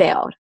no, you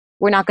failed.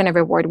 We're not going to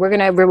reward. We're going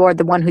to reward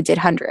the one who did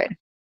 100.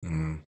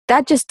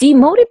 That just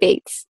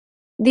demotivates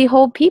the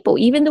whole people,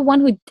 even the one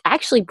who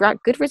actually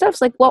brought good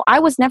results. Like, well, I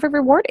was never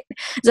rewarded.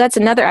 So that's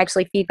another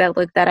actually feedback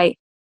loop that I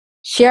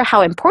share,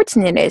 how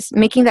important it is,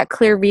 making that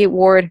clear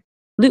reward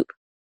loop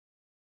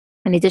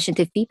in addition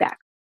to feedback.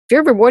 If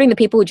you're rewarding the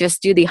people who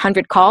just do the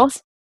 100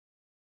 calls,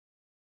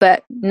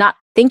 but not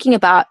thinking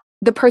about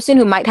the person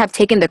who might have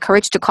taken the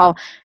courage to call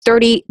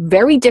 30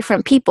 very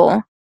different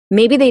people,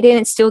 maybe they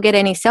didn't still get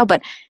any sale,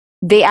 but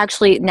they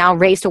actually now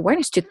raised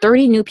awareness to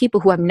 30 new people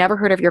who have never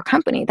heard of your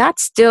company.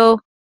 That's still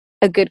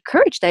a good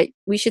courage that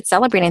we should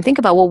celebrate and think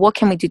about, well, what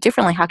can we do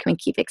differently? How can we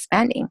keep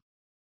expanding?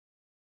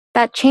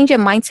 That change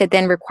in mindset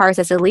then requires,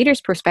 as a leader's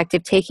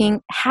perspective,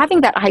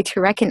 having that eye to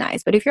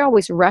recognize. But if you're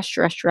always rush,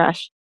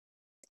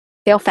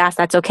 fail fast,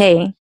 that's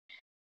okay.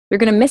 You're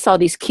going to miss all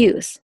these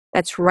cues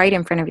that's right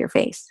in front of your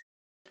face.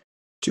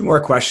 2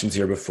 more questions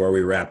here before we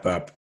wrap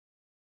up.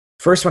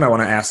 First one I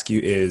want to ask you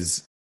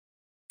is,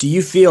 do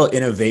you feel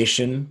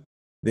innovation,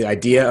 the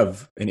idea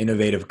of an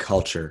innovative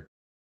culture,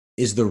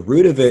 is the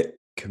root of it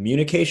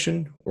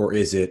communication, or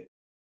is it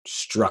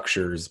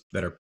structures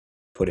that are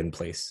put in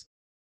place?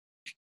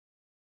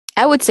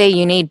 I would say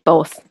you need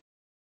both.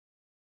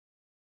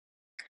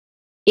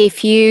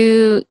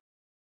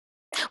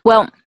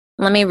 Well,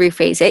 let me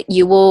rephrase it.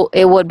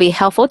 It would be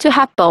helpful to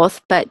have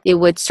both, but it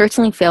would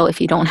certainly fail if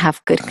you don't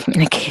have good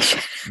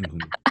communication.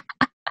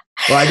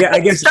 Well, I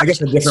guess a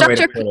different way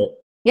to put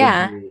it.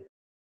 Yeah.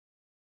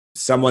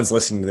 Someone's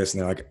listening to this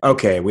and they're like,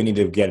 okay, we need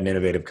to get an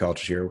innovative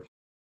culture here.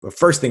 the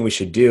first thing we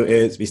should do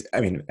is,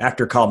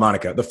 after call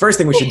Monica, the first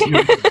thing we should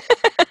do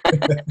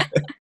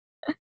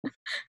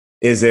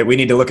is it we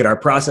need to look at our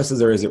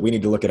processes, or is it we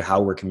need to look at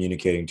how we're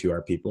communicating to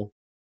our people?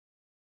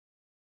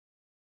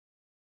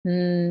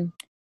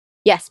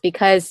 Yes,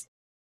 because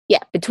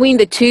between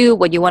the two,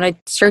 what you want to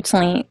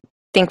certainly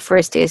think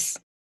first is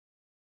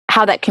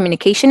how that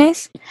communication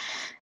is.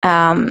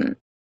 I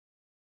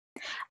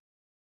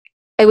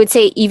would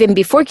say even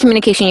before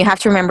communication, you have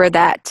to remember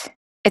that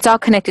it's all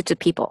connected to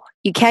people.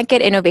 You can't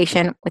get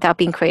innovation without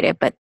being creative,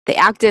 but the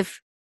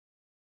active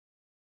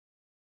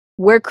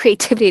where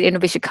creativity and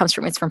innovation comes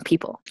from is from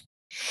people.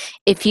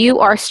 If you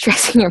are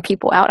stressing your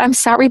people out, I'm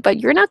sorry, but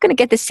you're not going to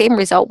get the same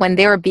result when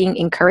they are being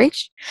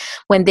encouraged,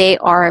 when they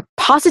are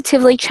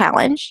positively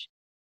challenged.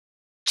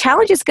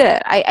 Challenge is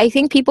good. I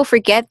think people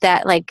forget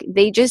that, like,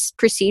 they just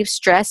perceive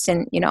stress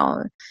and,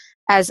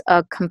 as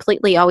a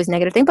completely always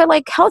negative thing. But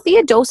like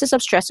healthy doses of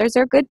stressors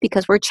are good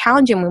because we're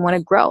challenging. We want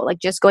to grow. Like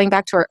just going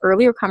back to our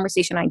earlier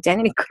conversation,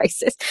 identity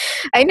crisis.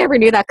 I never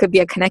knew that could be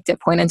a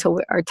connective point until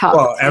our talk.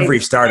 Well, every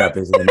startup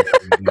is an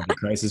identity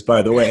crisis,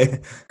 by the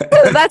way.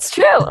 That's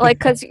true. Like,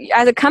 because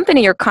as a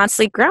company, you're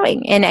constantly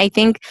growing. And I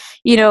think,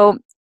 you'll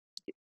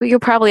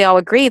probably all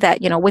agree that,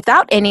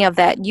 without any of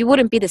that, you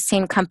wouldn't be the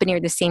same company or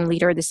the same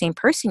leader or the same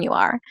person you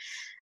are.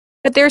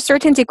 But there are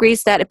certain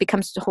degrees that it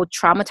becomes a whole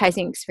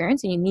traumatizing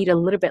experience and you need a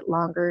little bit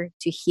longer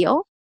to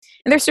heal.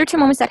 And there's certain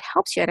moments that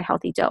helps you at a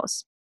healthy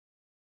dose.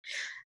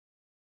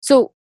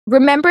 So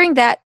remembering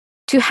that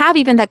to have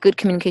even that good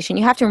communication,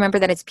 you have to remember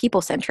that it's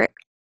people-centric.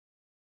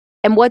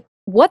 And what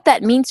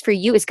that means for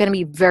you is going to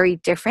be very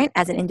different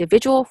as an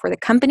individual for the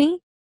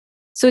company.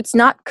 So it's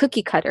not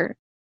cookie cutter.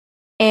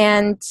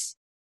 And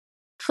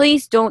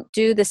please don't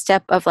do the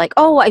step of like,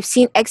 oh, I've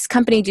seen X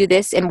company do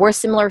this and we're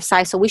similar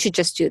size, so we should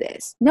just do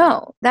this.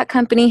 No, that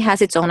company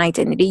has its own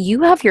identity.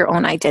 You have your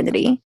own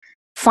identity.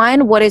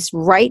 Find what is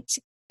right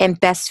and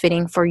best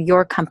fitting for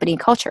your company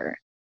culture,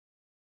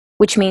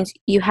 which means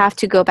you have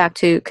to go back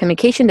to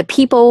communication, the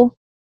people,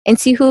 and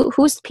see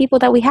who's the people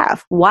that we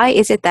have. Why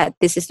is it that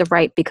this is the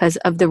right? Because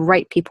of the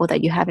right people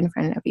that you have in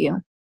front of you.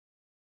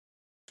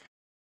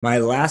 My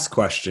last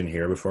question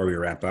here before we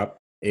wrap up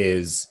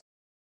is,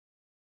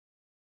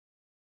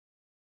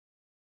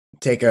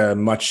 take a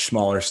much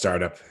smaller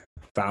startup,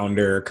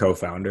 founder,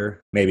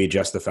 co-founder, maybe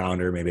just the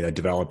founder, maybe the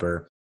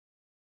developer.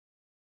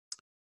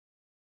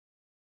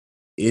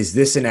 Is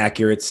this an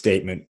accurate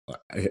statement?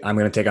 I'm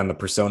going to take on the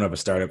persona of a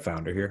startup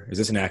founder here. Is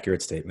this an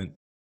accurate statement?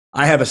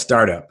 I have a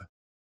startup.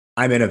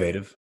 I'm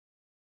innovative.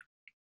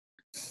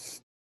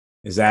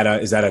 Is that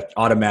an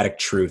automatic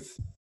truth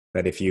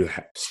that if you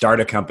start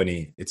a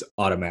company, it's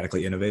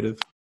automatically innovative?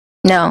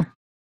 No.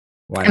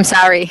 Why I'm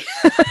sorry.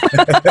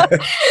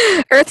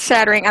 Earth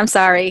shattering. I'm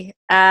sorry.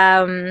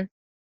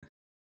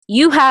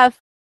 You have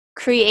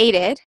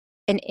created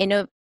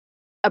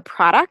a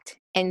product,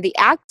 and the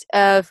act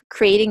of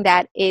creating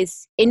that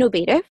is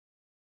innovative,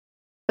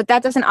 but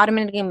that doesn't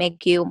automatically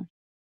make you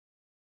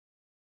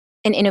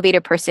an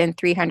innovative person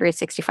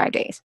 365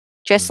 days.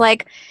 Just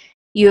like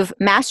you've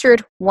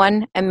mastered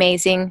one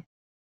amazing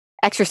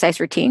exercise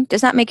routine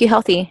does not make you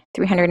healthy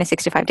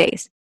 365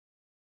 days.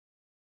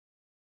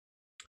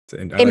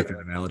 I like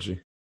that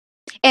analogy.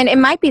 And it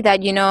might be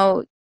that,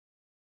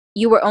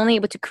 you were only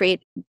able to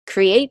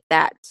create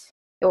that,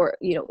 or,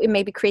 it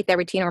maybe create that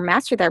routine or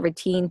master that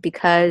routine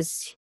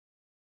because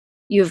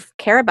you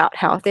care about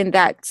health. And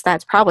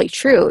that's probably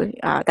true.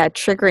 That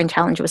triggering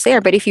challenge was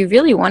there. But if you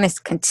really want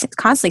to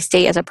constantly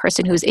stay as a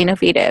person who's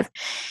innovative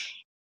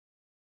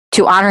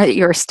to honor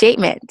your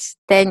statement,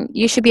 then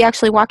you should be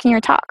actually walking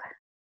your talk.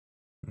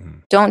 Mm-hmm.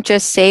 Don't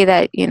just say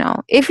that,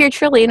 if you're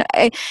truly,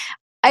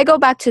 I go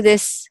back to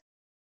this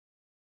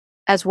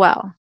as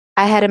well.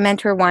 I had a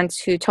mentor once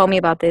who told me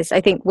about this,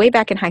 I think way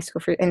back in high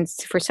school, and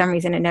for some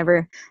reason it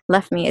never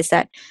left me, is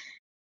that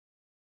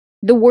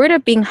the word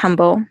of being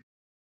humble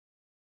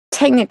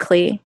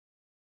technically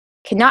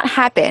cannot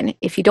happen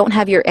if you don't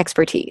have your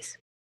expertise.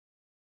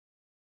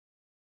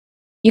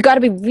 You got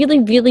to be really,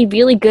 really,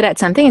 really good at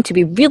something, and to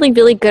be really,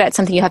 really good at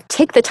something, you have to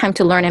take the time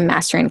to learn and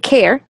master and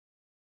care.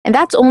 And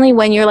that's only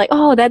when you're like,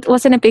 oh, that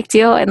wasn't a big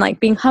deal. And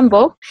like being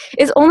humble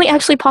is only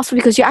actually possible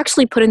because you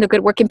actually put in the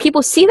good work and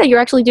people see that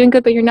you're actually doing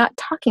good, but you're not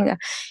talking.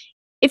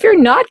 If you're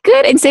not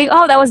good and saying,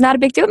 oh, that was not a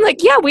big deal, I'm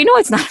like, yeah, we know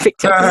it's not a big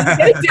deal. You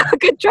didn't do a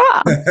good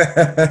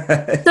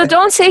job. So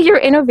don't say you're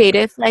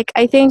innovative. Like,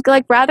 I think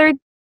rather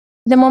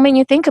the moment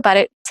you think about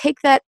it, take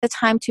the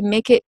time to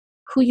make it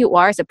who you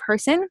are as a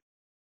person.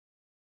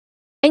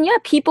 And yeah,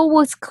 people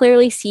will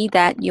clearly see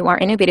that you are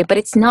innovative, but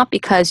it's not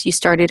because you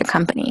started a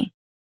company.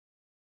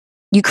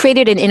 You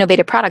created an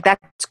innovative product.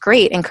 That's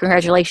great. And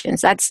congratulations.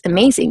 That's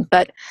amazing.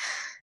 But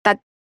that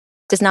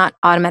does not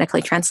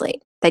automatically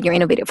translate that you're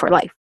innovative for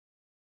life.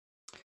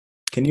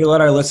 Can you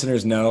let our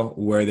listeners know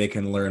where they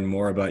can learn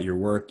more about your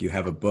work? You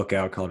have a book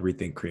out called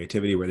Rethink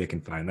Creativity, where they can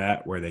find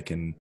that, where they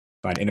can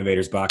find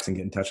Innovators Box and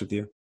get in touch with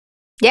you.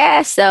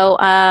 Yeah. So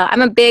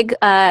I'm a big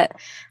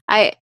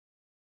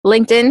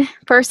LinkedIn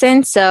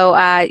person.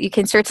 So you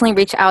can certainly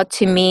reach out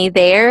to me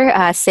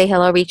there, say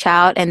hello, reach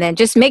out, and then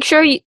just make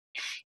sure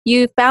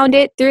you found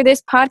it through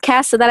this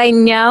podcast so that I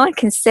know and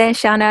can send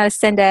a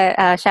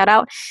shout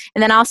out.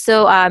 And then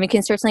also you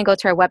can certainly go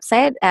to our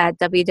website at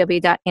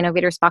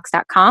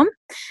www.innovatorsbox.com.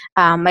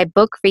 My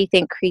book,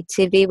 Rethink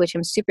Creativity, which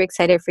I'm super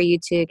excited for you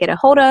to get a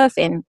hold of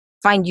and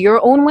find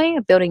your own way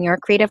of building your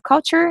creative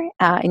culture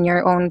in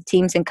your own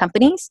teams and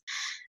companies.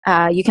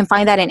 You can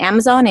find that in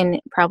Amazon and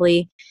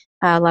probably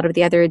a lot of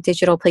the other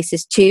digital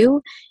places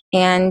too.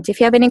 And if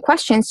you have any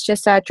questions,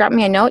 just drop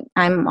me a note.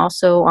 I'm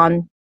also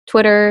on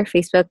Twitter,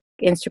 Facebook,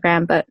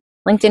 Instagram, but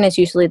LinkedIn is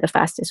usually the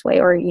fastest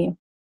way.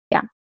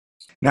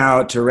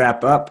 Now, to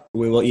wrap up,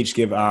 we will each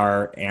give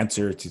our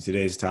answer to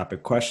today's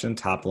topic question,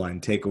 top line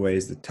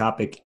takeaways. The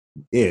topic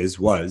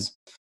was,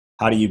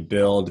 how do you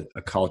build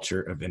a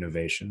culture of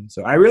innovation?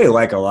 So I really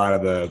like a lot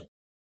of the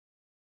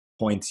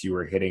points you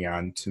were hitting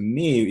on. To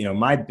me,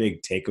 my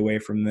big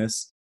takeaway from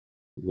this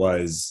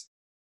was,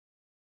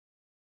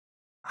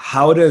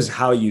 how does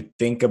how you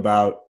think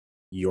about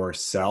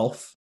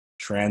yourself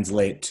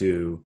translate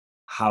to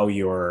how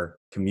you're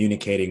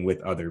communicating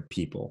with other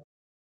people?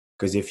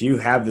 Because if you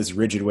have this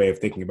rigid way of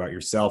thinking about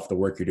yourself, the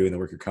work you're doing, the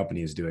work your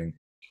company is doing,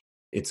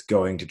 it's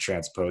going to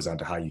transpose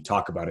onto how you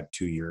talk about it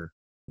to your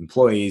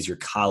employees, your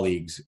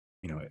colleagues,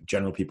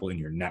 general people in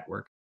your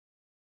network.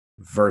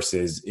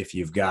 Versus if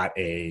you've got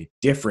a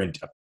different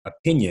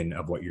opinion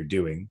of what you're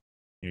doing,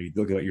 you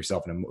look at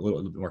yourself in a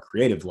little bit more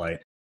creative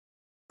light,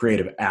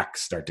 creative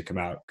acts start to come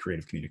out,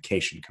 creative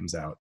communication comes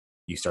out.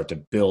 You start to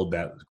build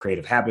that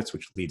creative habits,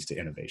 which leads to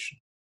innovation.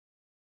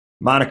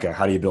 Monica,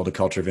 how do you build a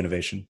culture of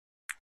innovation?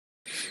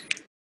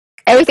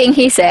 Everything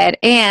he said.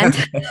 And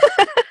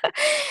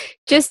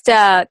just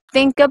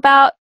think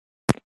about,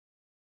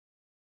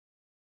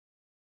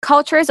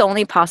 culture is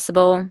only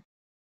possible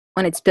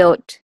when it's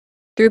built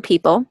through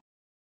people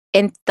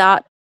and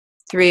thought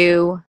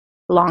through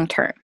long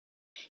term.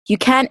 You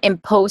can't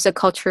impose a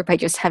culture by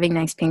just having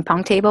nice ping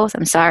pong tables.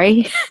 I'm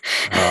sorry.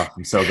 Oh,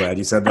 I'm so glad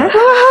you said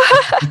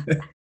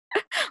that.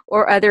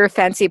 Or other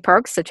fancy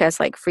perks such as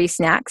like free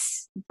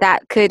snacks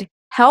that could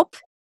help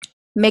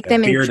make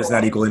them beer enjoy. Does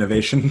not equal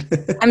innovation.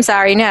 I'm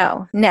sorry,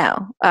 no.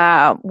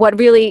 What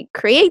really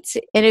creates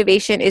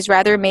innovation is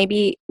rather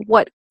maybe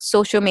what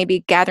social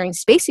maybe gathering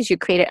spaces you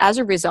created as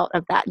a result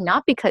of that.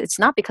 It's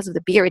not because of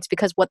the beer, it's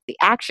because what the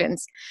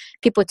actions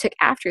people took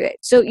after it.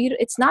 So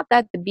it's not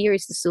that the beer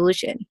is the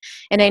solution.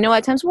 And I know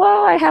at times,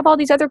 I have all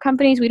these other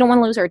companies, we don't want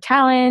to lose our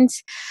talent.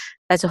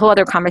 That's a whole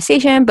other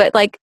conversation. But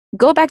like,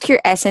 go back to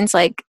your essence.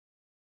 Like,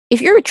 if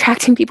you're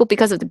attracting people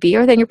because of the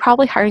beer, then you're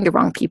probably hiring the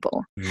wrong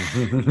people.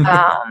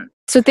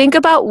 So think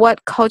about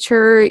what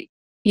culture,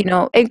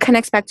 it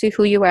connects back to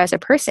who you are as a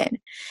person.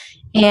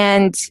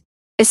 And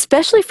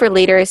especially for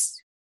leaders,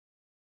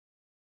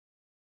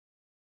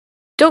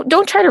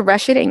 don't try to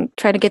rush it and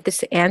try to get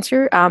this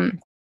answer.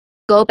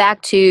 Go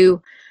back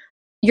to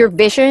your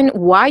vision,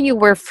 why you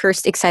were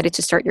first excited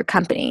to start your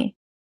company,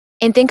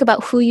 and think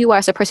about who you are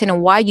as a person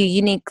and why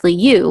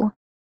you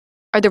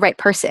are the right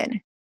person.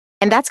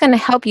 And that's going to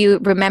help you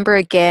remember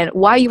again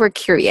why you were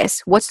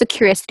curious. What's the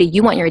curiosity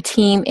you want your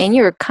team and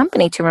your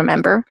company to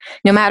remember,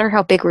 no matter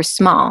how big or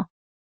small?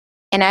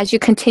 And as you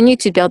continue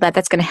to build that,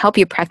 that's going to help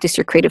you practice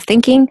your creative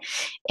thinking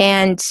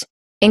and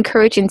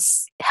encourage and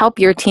help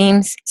your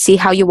teams see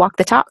how you walk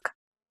the talk.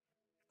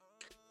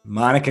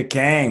 Monica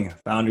Kang,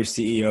 founder,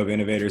 CEO of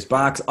Innovators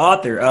Box,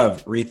 author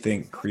of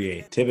Rethink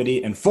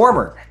Creativity, and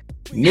former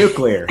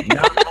nuclear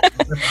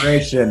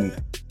non-proliferation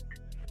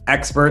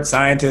expert,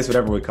 scientist,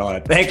 whatever we call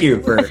it. Thank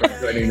you for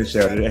joining the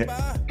show today.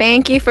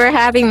 Thank you for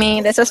having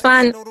me. This was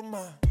fun.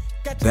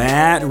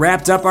 That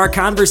wrapped up our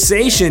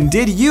conversation.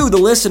 Did you, the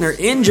listener,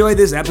 enjoy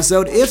this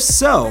episode? If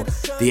so,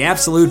 the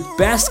absolute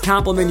best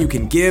compliment you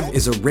can give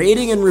is a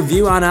rating and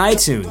review on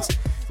iTunes.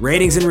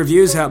 Ratings and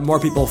reviews help more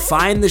people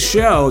find the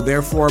show,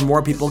 therefore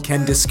more people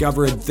can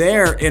discover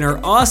their inner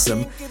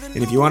awesome.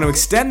 And if you want to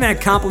extend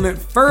that compliment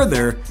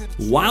further,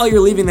 while you're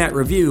leaving that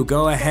review,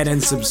 go ahead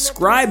and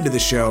subscribe to the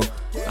show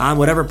on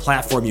whatever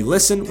platform you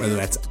listen, whether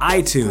that's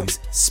iTunes,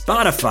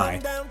 Spotify,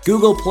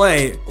 Google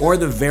Play, or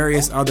the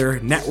various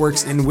other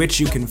networks in which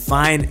you can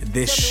find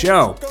this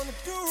show.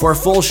 For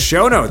full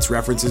show notes,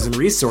 references, and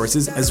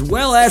resources, as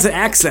well as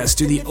access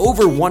to the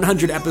over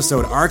 100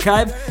 episode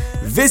archive,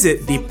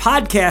 visit the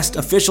podcast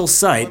official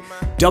site,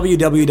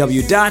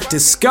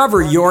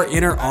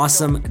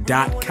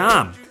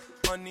 www.discoveryourinnerawesome.com.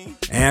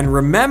 And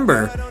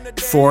remember,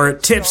 for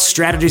tips,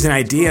 strategies, and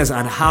ideas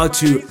on how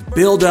to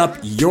build up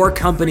your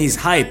company's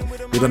hype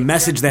with a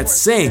message that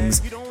sings,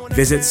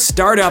 visit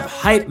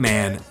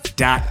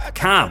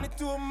startuphypeman.com.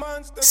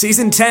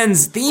 Season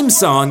 10's theme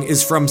song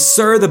is from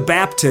Sir the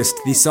Baptist.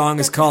 The song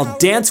is called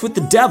Dance with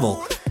the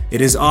Devil.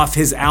 It is off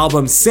his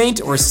album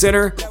Saint or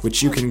Sinner,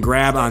 which you can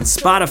grab on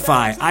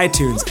Spotify,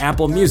 iTunes,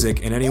 Apple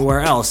Music, and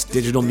anywhere else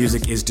digital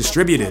music is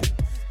distributed.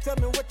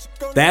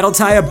 That'll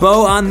tie a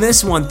bow on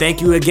this one.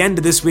 Thank you again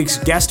to this week's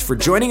guest for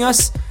joining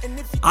us.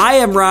 I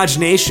am Raj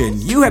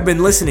Nation. You have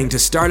been listening to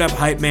Startup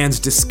Hype Man's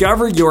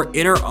Discover Your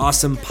Inner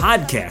Awesome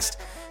podcast.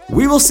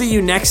 We will see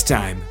you next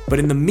time, but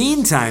in the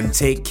meantime,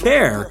 take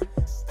care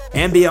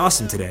and be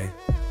awesome today.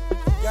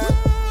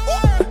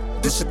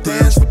 This a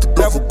dance with the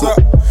devil, girl.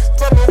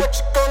 Tell me what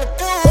you gonna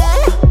do.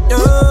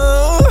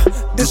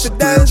 Yeah, this a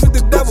dance with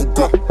the devil,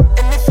 girl.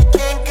 And if you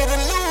can't get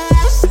it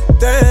loose,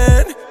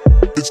 then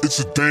it's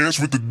a dance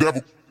with the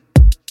devil.